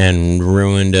and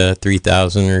ruined a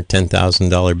 $3,000 or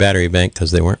 $10,000 battery bank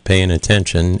because they weren't paying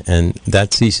attention, and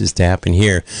that ceases to happen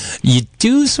here. You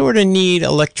do sort of need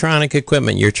electronic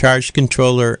equipment. Your charge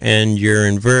controller and your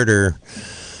inverter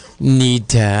need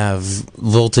to have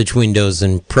voltage windows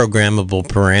and programmable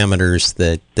parameters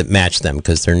that match them,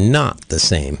 because they're not the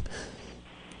same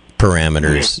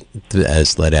parameters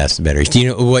as lead-acid batteries. Do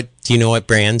you know what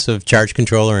brands of charge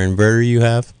controller and inverter you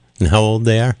have and how old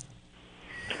they are?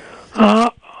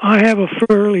 I have a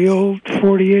fairly old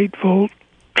 48-volt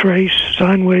trace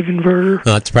sine wave inverter.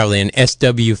 Oh, it's probably an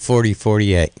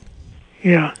SW4048.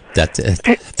 Yeah.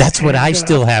 That's what I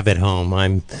still have at home.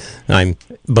 I'm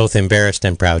both embarrassed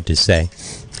and proud to say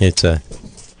it's a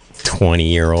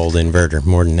 20-year-old inverter,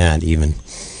 more than that even.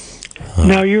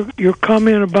 Now your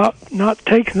comment about not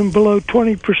taking them below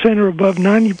 20% or above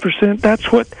 90%,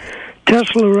 that's what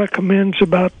Tesla recommends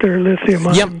about their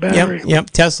lithium-ion battery. Yep.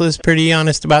 Tesla's pretty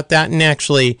honest about that, and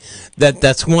actually,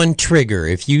 that's one trigger.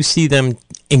 If you see them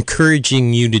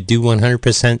encouraging you to do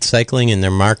 100% cycling in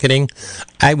their marketing,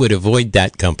 I would avoid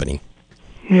that company.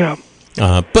 Yeah.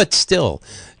 But still,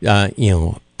 a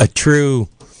true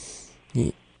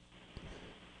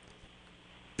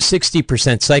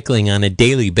 60% cycling on a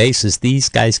daily basis, these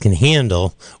guys can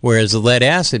handle, whereas the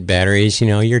lead-acid batteries,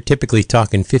 you're typically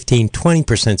talking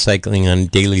 15-20% cycling on a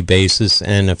daily basis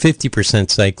and a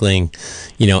 50% cycling,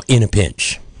 in a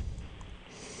pinch.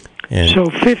 And so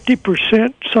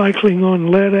 50% cycling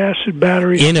on lead-acid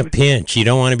batteries. In a pinch. You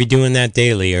don't want to be doing that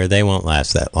daily or they won't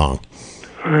last that long.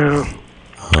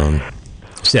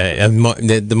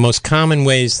 The most common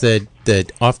ways that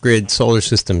off-grid solar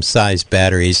system size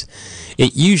batteries,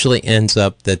 it usually ends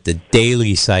up that the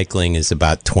daily cycling is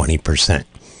about 20%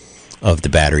 of the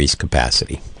battery's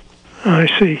capacity. I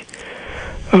see.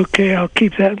 Okay, I'll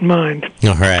keep that in mind.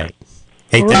 All right.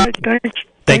 Hey, all right, thanks.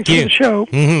 Thank you For the show.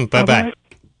 Mm-hmm, bye-bye.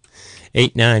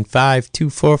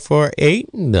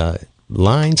 895-2448. The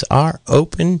lines are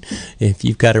open. If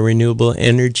you've got a renewable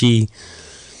energy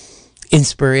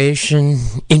inspiration,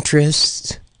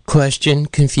 interest, question,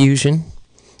 confusion,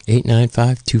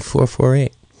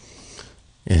 895-2448.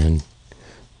 And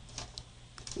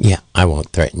I won't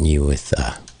threaten you with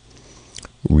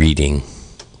reading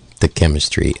the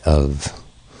chemistry of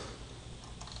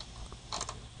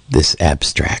this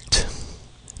abstract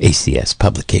ACS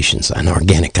publications on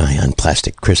organic ion,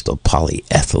 plastic crystal,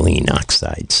 polyethylene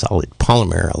oxide, solid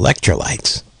polymer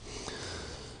electrolytes.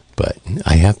 But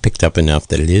I have picked up enough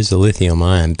that it is a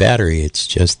lithium-ion battery. It's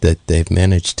just that they've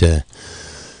managed to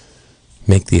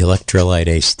make the electrolyte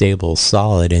a stable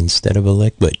solid instead of a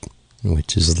liquid,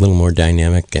 which is a little more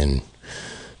dynamic and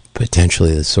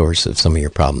potentially the source of some of your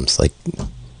problems. Like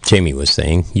Jamie was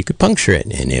saying, you could puncture it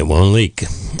and it won't leak.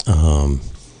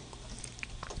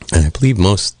 And I believe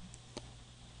most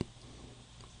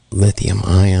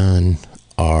lithium-ion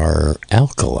are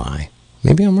alkali.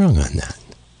 Maybe I'm wrong on that.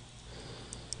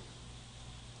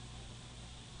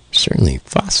 Certainly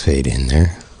phosphate in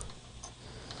there.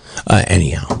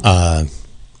 Anyhow,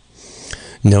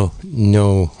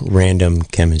 no random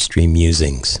chemistry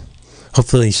musings.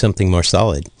 Hopefully something more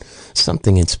solid.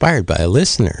 Something inspired by a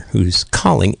listener who's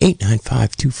calling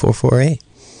 895-2448.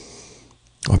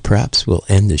 Or perhaps we'll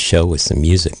end the show with some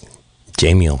music.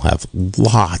 Jamie will have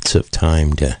lots of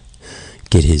time to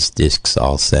get his discs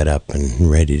all set up and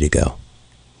ready to go.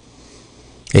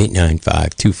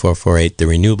 895-2448, the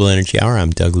Renewable Energy Hour. I'm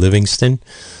Doug Livingston.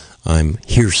 I'm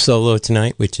here solo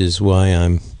tonight, which is why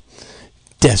I'm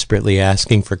desperately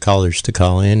asking for callers to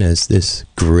call in, as this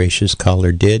gracious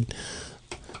caller did,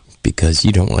 because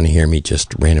you don't want to hear me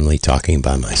just randomly talking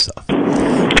by myself.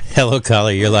 Hello,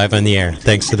 caller. You're live on the air.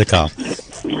 Thanks for the call.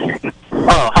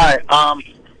 Oh, hi.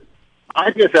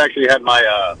 I just actually had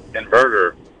my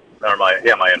inverter, or my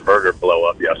inverter blow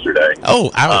up yesterday.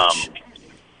 Oh, ouch.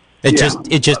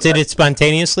 It just did it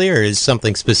spontaneously, or is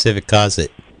something specific cause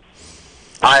it?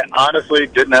 I honestly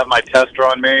didn't have my tester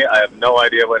on me. I have no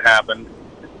idea what happened.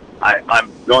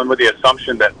 I'm going with the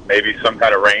assumption that maybe some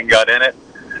kind of rain got in it.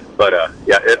 But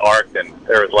yeah, it arced, and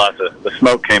there was lots of the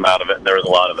smoke came out of it, and there was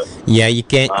a lot of it. Yeah, you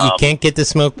can't get the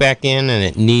smoke back in, and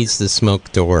it needs the smoke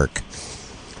to work.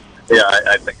 Yeah,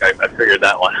 I think I figured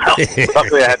that one out.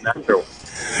 Luckily, I had an extra one.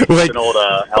 It's an old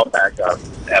Outback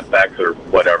FX or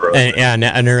whatever.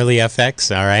 An early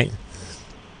FX, all right.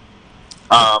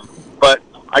 But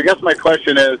I guess my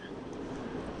question is,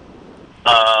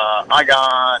 I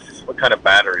got, what kind of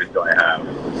batteries do I have?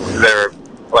 They're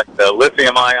like the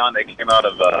lithium ion. They came out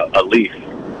of a Leaf,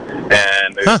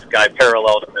 and this guy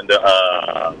paralleled them into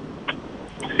a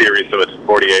series, so it's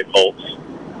 48 volts,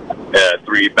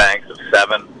 3 banks of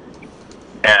 7,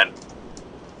 and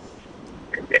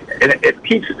it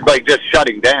keeps like just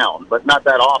shutting down, but not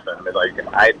that often. I mean, like,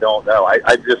 I don't know.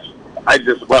 I just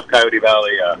left Coyote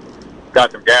Valley,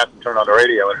 got some gas and turned on the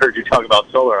radio and heard you talking about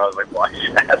solar. I was like, well, I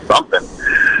should have something.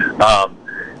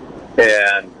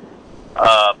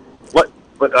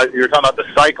 But you were talking about the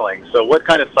cycling. So what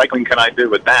kind of cycling can I do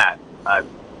with that? I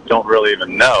don't really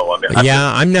even know. I mean,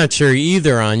 I'm not sure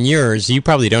either on yours. You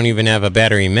probably don't even have a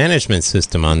battery management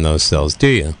system on those cells, do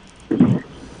you?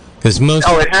 Because most.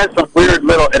 No, it has a weird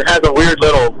little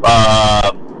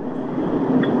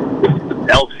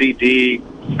LCD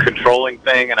controlling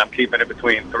thing, and I'm keeping it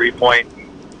between 3.9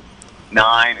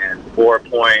 and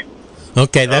 4.0.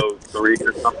 Okay,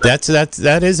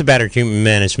 that is a battery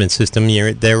management system.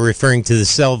 They're referring to the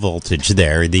cell voltage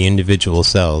there, the individual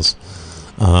cells.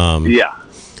 Yeah.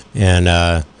 And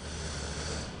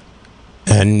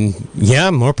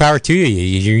yeah, more power to you.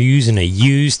 You're using a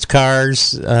used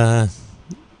car's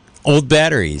old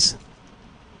batteries.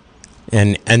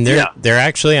 And they're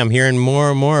actually, I'm hearing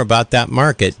more and more about that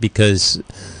market, because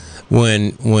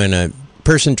when a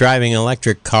person driving an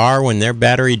electric car, when their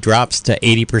battery drops to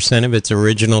 80% of its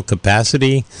original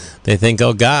capacity, they think,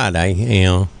 oh God, I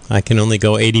can only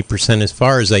go 80% as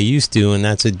far as I used to, and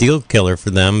that's a deal killer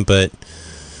for them. But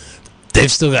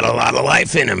they've still got a lot of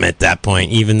life in them at that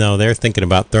point, even though they're thinking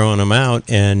about throwing them out.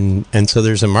 And so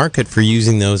there's a market for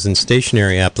using those in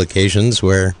stationary applications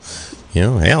where,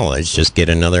 hell, let's just get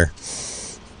another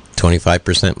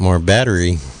 25% more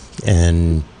battery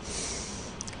and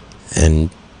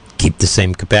keep the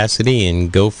same capacity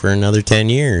and go for another 10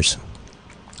 years.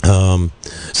 So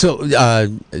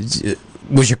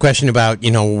was your question about,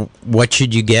 what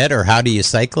should you get or how do you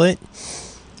cycle it?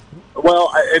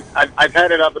 Well, I've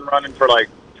had it up and running for like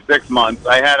 6 months.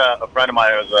 I had a friend of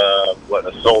mine who was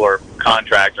a solar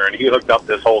contractor, and he hooked up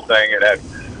this whole thing. It had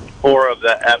 4 of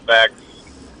the FX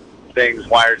things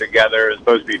wired together. It was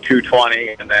supposed to be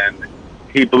 220, and then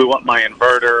he blew up my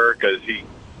inverter because he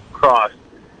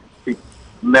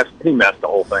messed the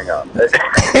whole thing up.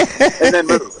 And then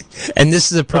moved. And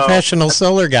this is a professional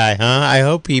solar guy, huh? I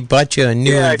hope he bought you a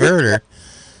new inverter.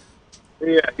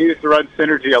 Yeah, he used to run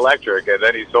Synergy Electric, and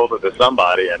then he sold it to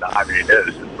somebody, and I mean, it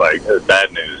was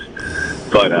bad news.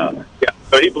 But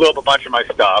so he blew up a bunch of my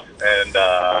stuff, and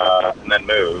then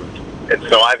moved. And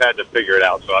so I've had to figure it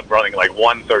out. So I'm running like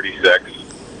 136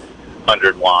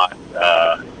 100-watt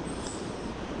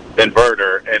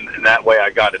inverter, and that way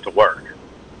I got it to work.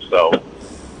 So,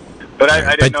 but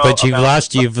I didn't know. But you've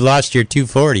lost your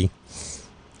 240.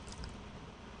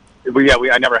 Well, yeah,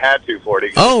 I never had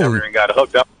 240. I never even got it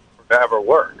hooked up to ever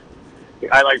work.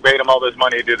 I paid him all this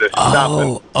money to do this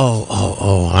stuff.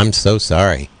 I'm so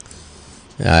sorry.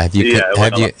 Have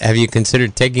you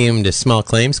considered taking him to small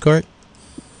claims court?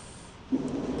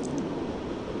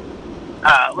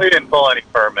 We didn't pull any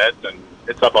permits, and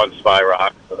it's up on Spy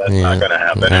Rock, so that's not going to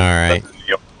happen. All right.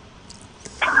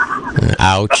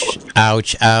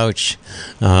 Ouch.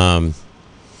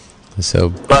 So,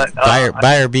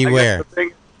 buyer beware.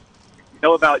 You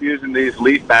know about using these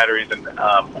Leaf batteries, and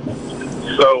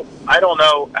so I don't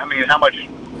know. I mean, how many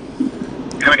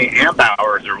amp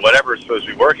hours or whatever is supposed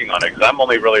to be working on it? Because I'm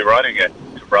only really running it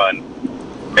to run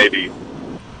maybe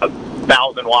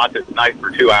 1,000 watts at night for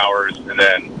 2 hours, and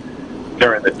then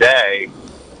during the day,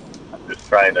 I'm just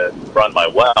trying to run my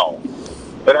well.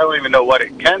 But I don't even know what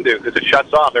it can do because it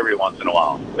shuts off every once in a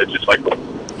while. It just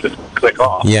click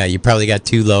off. Yeah, you probably got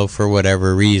too low for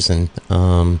whatever reason.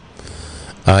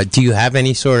 Do you have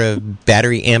any sort of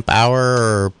battery amp hour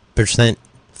or percent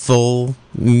full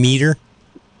meter?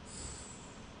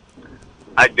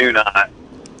 I do not.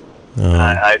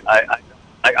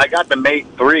 I got the Mate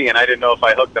 3, and I didn't know if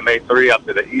I hooked the Mate 3 up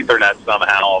to the Ethernet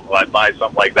somehow. If I buy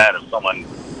something like that, if someone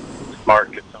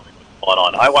smart could tell me what's going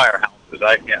on. I wire houses.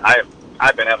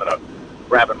 I've been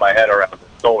wrapping my head around the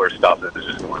solar stuff. It's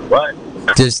just going, what?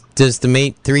 Does the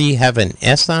Mate 3 have an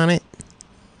S on it?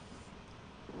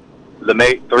 The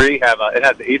Mate 3 it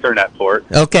has the Ethernet port.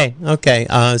 Okay.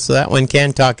 So that one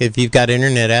can talk if you've got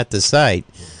internet at the site.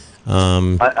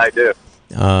 I do.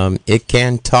 It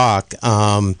can talk.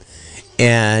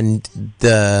 And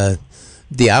the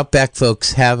Outback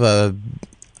folks have a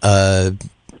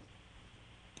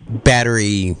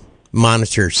battery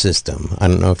monitor system. I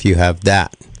don't know if you have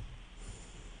that.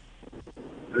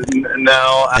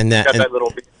 No, I've got that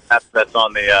little app that's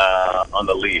on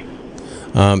the Leaf.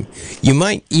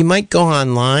 You might go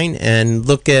online and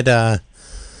look at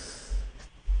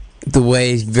the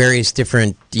way various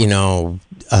different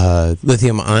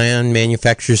lithium-ion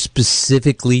manufacturers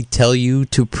specifically tell you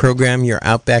to program your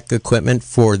Outback equipment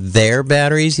for their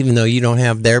batteries. Even though you don't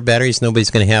have their batteries, nobody's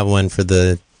going to have one for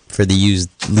the used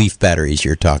Leaf batteries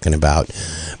you're talking about.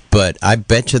 But I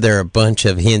bet you there are a bunch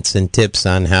of hints and tips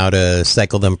on how to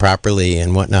cycle them properly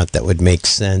and whatnot that would make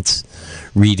sense.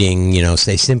 Reading,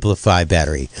 say Simplify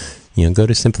Battery. Go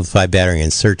to Simplify Battery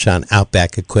and search on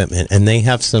Outback equipment, and they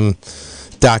have some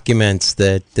documents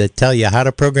that tell you how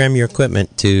to program your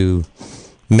equipment to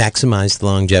maximize the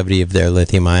longevity of their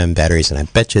lithium-ion batteries, and I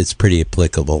bet you it's pretty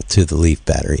applicable to the Leaf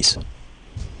batteries.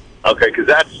 Okay, because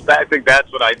I think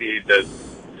that's what I need to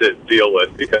deal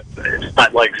with, because it's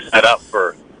not like set up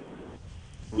for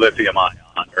lithium-ion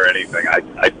or anything.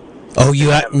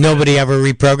 Nobody ever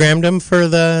reprogrammed them for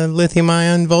the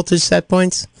lithium-ion voltage set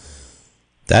points?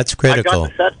 That's critical. I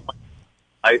got the set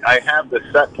points. I have the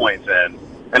set points in,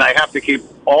 and I have to keep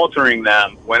altering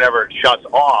them whenever it shuts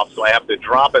off, so I have to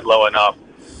drop it low enough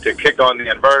to kick on the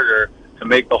inverter to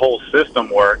make the whole system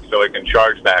work so it can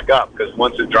charge back up. Because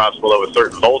once it drops below a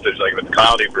certain voltage, like if it's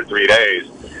cloudy for 3 days,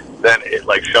 then it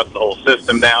shuts the whole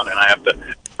system down, and I have to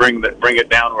bring it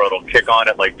down where it'll kick on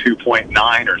at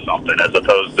 2.9 or something, as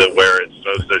opposed to where it's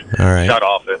supposed to shut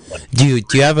off at. Do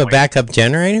you have a backup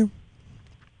generator?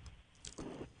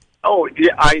 Oh,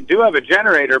 yeah, I do have a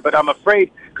generator, but I'm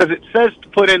afraid, because it says to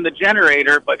put in the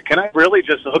generator, but can I really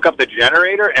just hook up the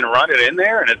generator and run it in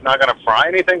there, and it's not going to fry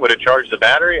anything? Would it charge the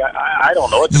battery? I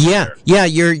don't know what to do. Yeah,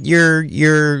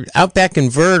 your Outback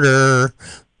inverter,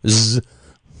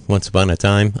 once upon a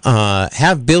time,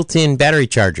 have built-in battery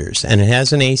chargers, and it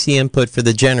has an AC input for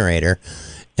the generator,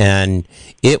 and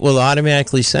it will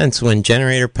automatically sense when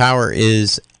generator power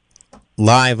is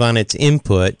live on its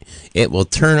input. It will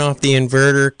turn off the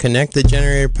inverter, connect the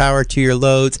generator power to your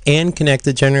loads, and connect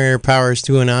the generator powers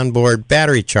to an onboard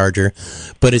battery charger.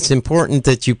 But it's important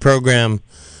that you program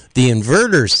the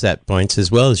inverter set points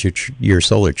as well as your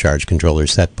solar charge controller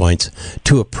set points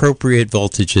to appropriate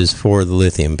voltages for the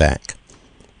lithium pack.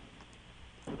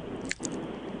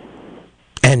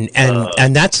 And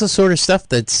that's the sort of stuff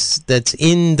that's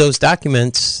in those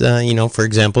documents, for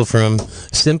example, from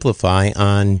Simplify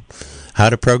on how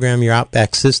to program your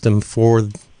Outback system for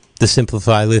the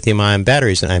Simplify lithium-ion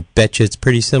batteries, and I bet you it's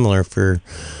pretty similar for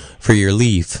your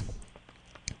Leaf.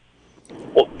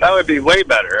 Well, that would be way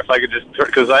better if I could just,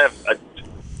 because if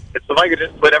I could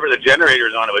just, whatever the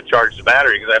generator's on, it would charge the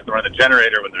battery, because I have to run the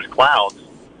generator when there's clouds.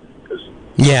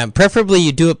 Yeah, preferably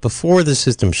you do it before the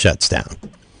system shuts down.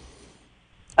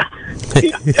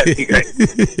 Yeah, that'd be great.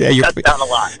 Shuts down a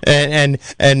lot.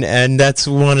 And that's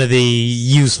one of the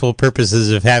useful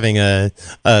purposes of having a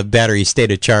battery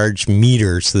state of charge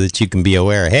meter, so that you can be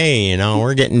aware, hey,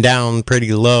 we're getting down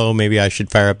pretty low, maybe I should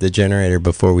fire up the generator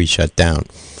before we shut down.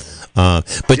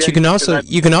 But you can also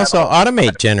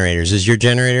automate generators. Does your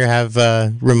generator have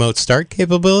remote start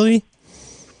capability?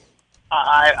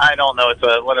 I don't know. It's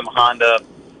one of them Honda,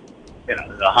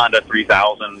 the Honda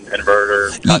 3000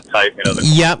 inverter type.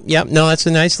 Yep. No, that's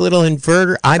a nice little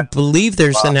inverter. I believe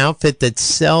there's an outfit that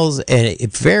sells a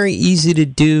very easy to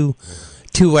do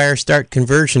 2-wire start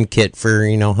conversion kit for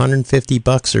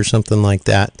 $150 or something like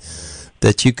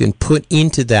that you can put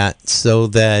into that, so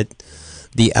that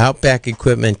the Outback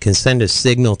equipment can send a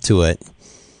signal to it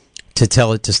to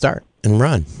tell it to start and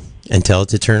run, and tell it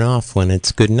to turn off when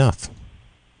it's good enough,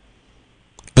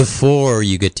 before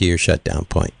you get to your shutdown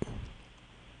point.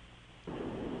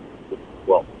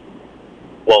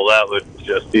 Well, that would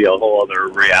just be a whole other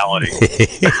reality.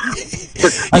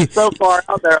 I'm so far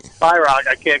out there on SPIROC,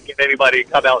 I can't get anybody to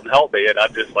come out and help me, and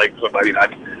I'm just like somebody.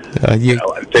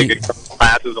 I'm taking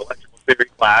classes, electrical theory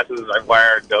classes. I've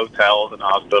wired hotels and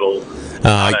hospitals.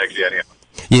 Not actually any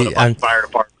of them. Fire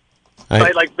department.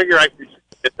 I figure I could get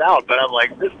this out, but I'm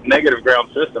like, this negative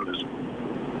ground system is.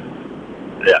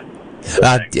 Yeah.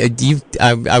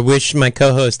 I wish my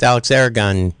co-host Alex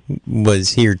Aragon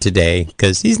was here today,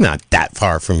 because he's not that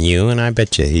far from you, and I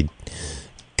bet you he'd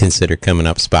consider coming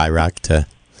up SPIROC to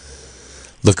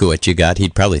look at what you got.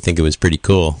 He'd probably think it was pretty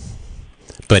cool,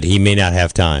 but he may not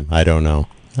have time. I don't know.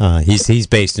 He's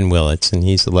based in Willits, and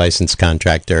he's a licensed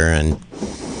contractor, and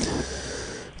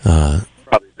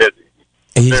probably busy.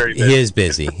 Very busy. He is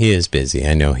busy. He is busy.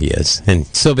 I know he is. And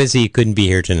so busy he couldn't be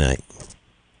here tonight.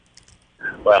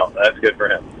 Well, that's good for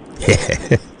him.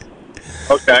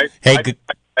 Okay. Hey,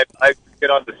 I get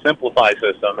on the Simplify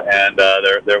system and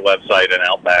their website and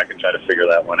Outback and try to figure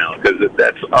that one out, because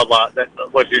that's a lot.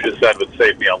 What you just said would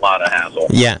save me a lot of hassle.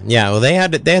 Yeah. Well, they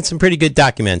had some pretty good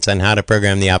documents on how to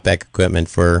program the Outback equipment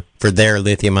for their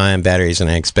lithium-ion batteries, and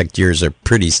I expect yours are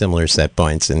pretty similar set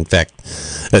points. In fact,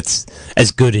 that's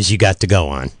as good as you got to go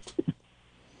on.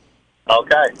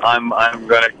 Okay, I'm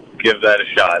going to give that a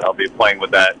shot. I'll be playing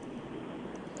with that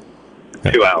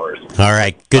in 2 hours. All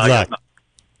right. Good luck.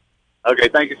 Okay,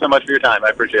 thank you so much for your time. I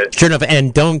appreciate it. Sure enough,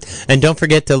 and don't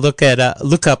forget to look up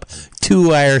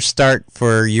 2-wire start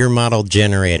for your model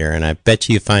generator, and I bet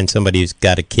you find somebody who's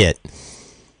got a kit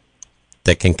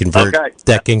that can convert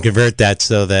that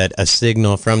so that a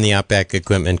signal from the Outback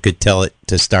equipment could tell it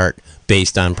to start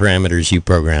based on parameters you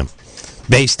program,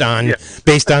 based on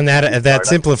that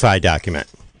Simplify document.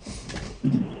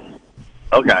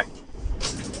 Okay,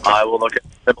 I will look at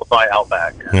Simplify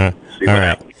Outback. All right.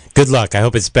 Happens. Good luck. I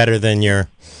hope it's better than your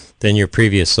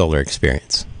previous solar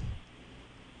experience.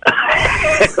 All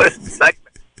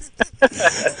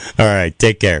right.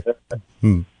 Take care.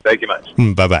 Thank you much.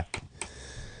 Bye-bye.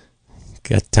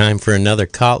 Got time for another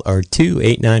call or two,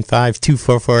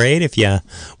 895-2448, if you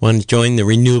want to join the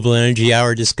Renewable Energy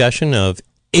Hour discussion of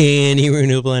any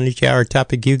Renewable Energy Hour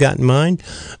topic you got in mind.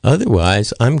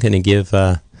 Otherwise, I'm going to give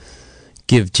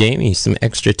Jamie some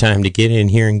extra time to get in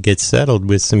here and get settled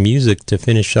with some music to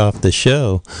finish off the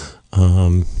show.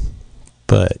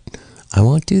 But I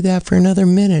won't do that for another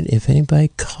minute. If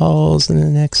anybody calls in the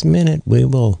next minute, we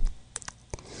will...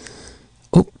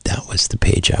 Oh, that was the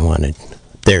page I wanted.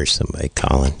 There's somebody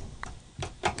calling.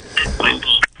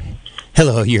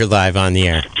 Hello, you're live on the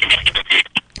air.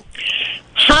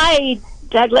 Hi,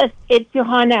 Douglas. It's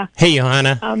Johanna. Hey,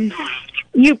 Johanna.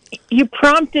 You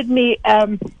prompted me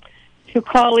to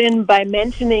call in by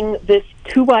mentioning this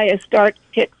 2-wire start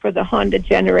kit for the Honda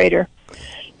generator.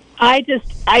 I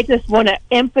just want to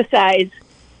emphasize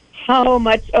how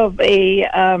much of a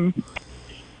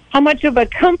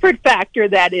comfort factor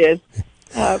that is.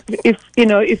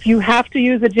 If you have to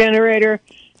use a generator,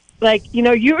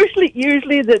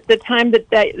 usually the time that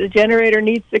the generator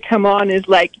needs to come on is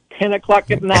like 10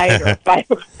 o'clock at night or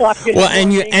 5 o'clock in the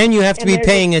morning. and you have to be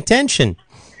paying attention.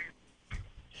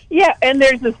 Yeah, and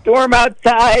there's a storm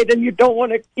outside, and you don't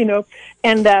want to,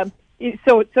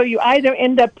 so you either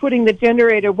end up putting the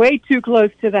generator way too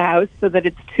close to the house so that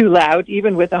it's too loud.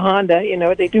 Even with a Honda,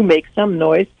 they do make some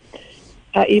noise,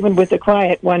 even with a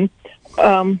quiet one.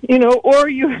 Or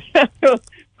you have to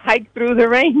hike through the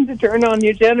rain to turn on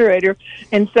your generator.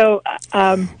 And so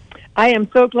I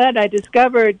am so glad I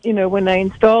discovered, when I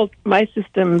installed my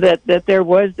system that there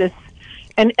was this.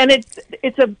 And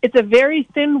it's a very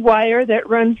thin wire that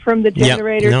runs from the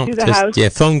generator to the house. Yeah,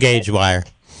 phone gauge wire.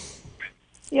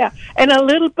 Yeah, and a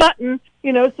little button,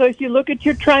 so if you look at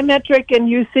your trimetric and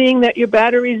you're seeing that your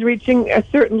battery's reaching a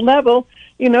certain level,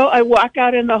 I walk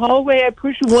out in the hallway, I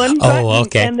push one button,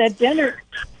 and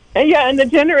the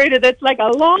generator that's like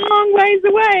a long ways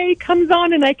away comes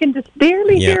on, and I can just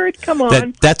barely hear it come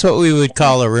on. That's what we would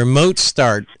call a remote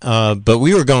start, but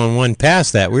we were going one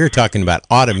past that. We were talking about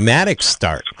automatic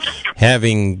start,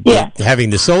 having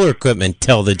the solar equipment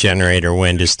tell the generator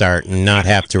when to start and not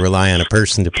have to rely on a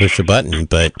person to push a button.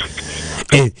 But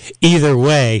either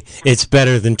way, it's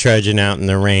better than trudging out in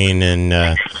the rain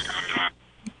and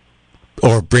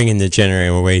or bringing the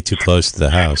generator way too close to the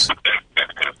house.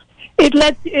 It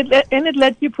lets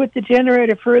you put the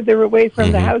generator further away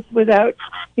from the house without,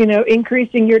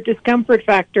 increasing your discomfort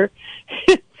factor.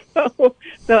 So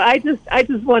I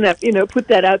just want to, put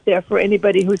that out there for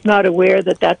anybody who's not aware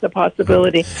that that's a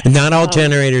possibility. Not all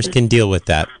generators can deal with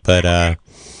that, but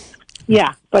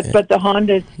but the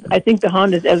Hondas, I think the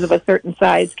Hondas as of a certain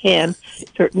size and a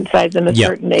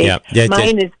certain age.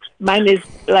 Mine is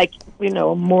like,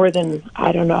 more than,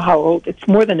 I don't know how old. It's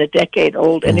more than a decade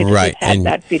old, and it has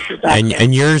that feature back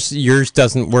and yours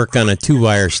doesn't work on a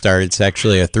 2-wire start. It's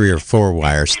actually a 3 or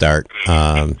 4-wire start,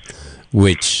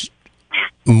 which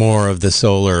more of the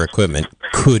solar equipment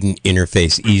couldn't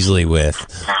interface easily with.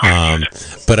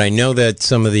 But I know that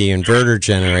some of the inverter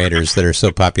generators that are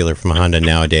so popular from Honda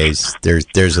nowadays,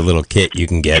 there's a little kit you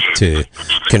can get to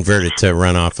convert it to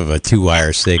run off of a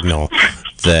 2-wire signal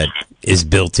that is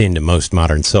built into most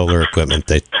modern solar equipment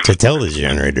to tell the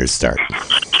generator to start.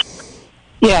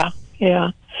 Yeah.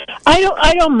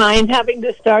 I don't mind having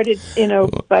this started,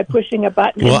 by pushing a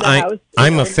button in the house.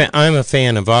 I'm a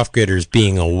fan of off-gridders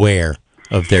being aware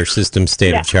of their system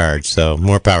state of charge, so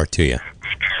more power to you.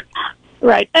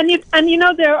 Right, and you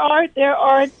know there are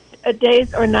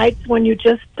days or nights when you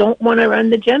just don't want to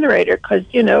run the generator because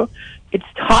it's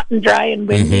hot and dry and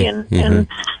windy, and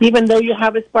even though you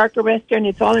have a spark arrestor and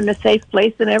it's all in a safe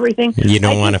place and everything, you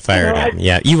don't want to fire it up.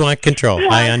 Yeah, you want control. Yeah.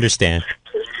 I understand.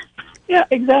 Yeah,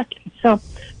 exactly. So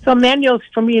manuals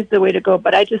for me is the way to go,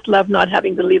 but I just love not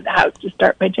having to leave the house to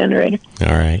start my generator.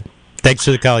 All right. Thanks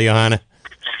for the call, Johanna.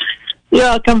 You're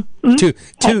welcome.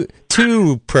 Mm-hmm.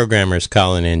 Two programmers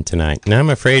calling in tonight. Now I'm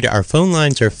afraid our phone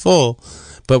lines are full,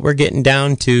 but we're getting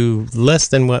down to less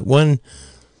than what one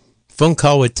phone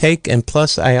call would take, and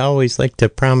plus I always like to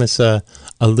promise a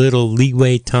little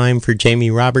leeway time for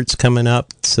Jamie Roberts coming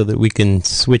up so that we can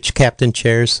switch captain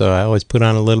chairs, so I always put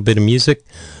on a little bit of music.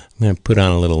 I'm going to put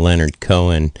on a little Leonard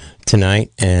Cohen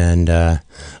tonight and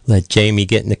let Jamie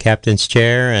get in the captain's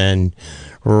chair, and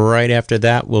right after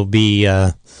that will be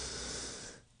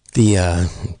the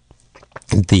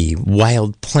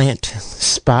wild plant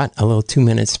spot, a little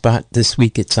 2-minute spot. This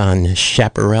week it's on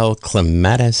Chaparral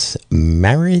Clematis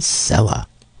maricela,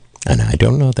 and I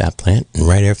don't know that plant. And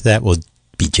right after that will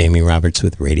be Jamie Roberts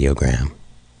with Radiogram.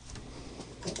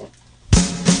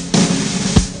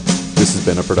 This has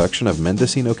been a production of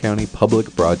Mendocino County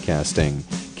Public Broadcasting,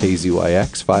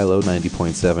 KZYX Philo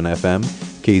 90.7 FM,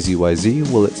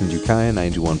 KZYZ Willits and Ukiah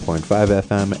 91.5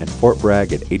 FM, and Fort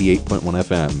Bragg at 88.1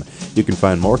 FM. You can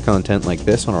find more content like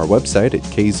this on our website at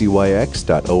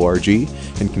kzyx.org,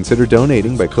 and consider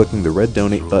donating by clicking the red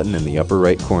donate button in the upper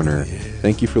right corner.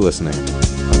 Thank you for listening.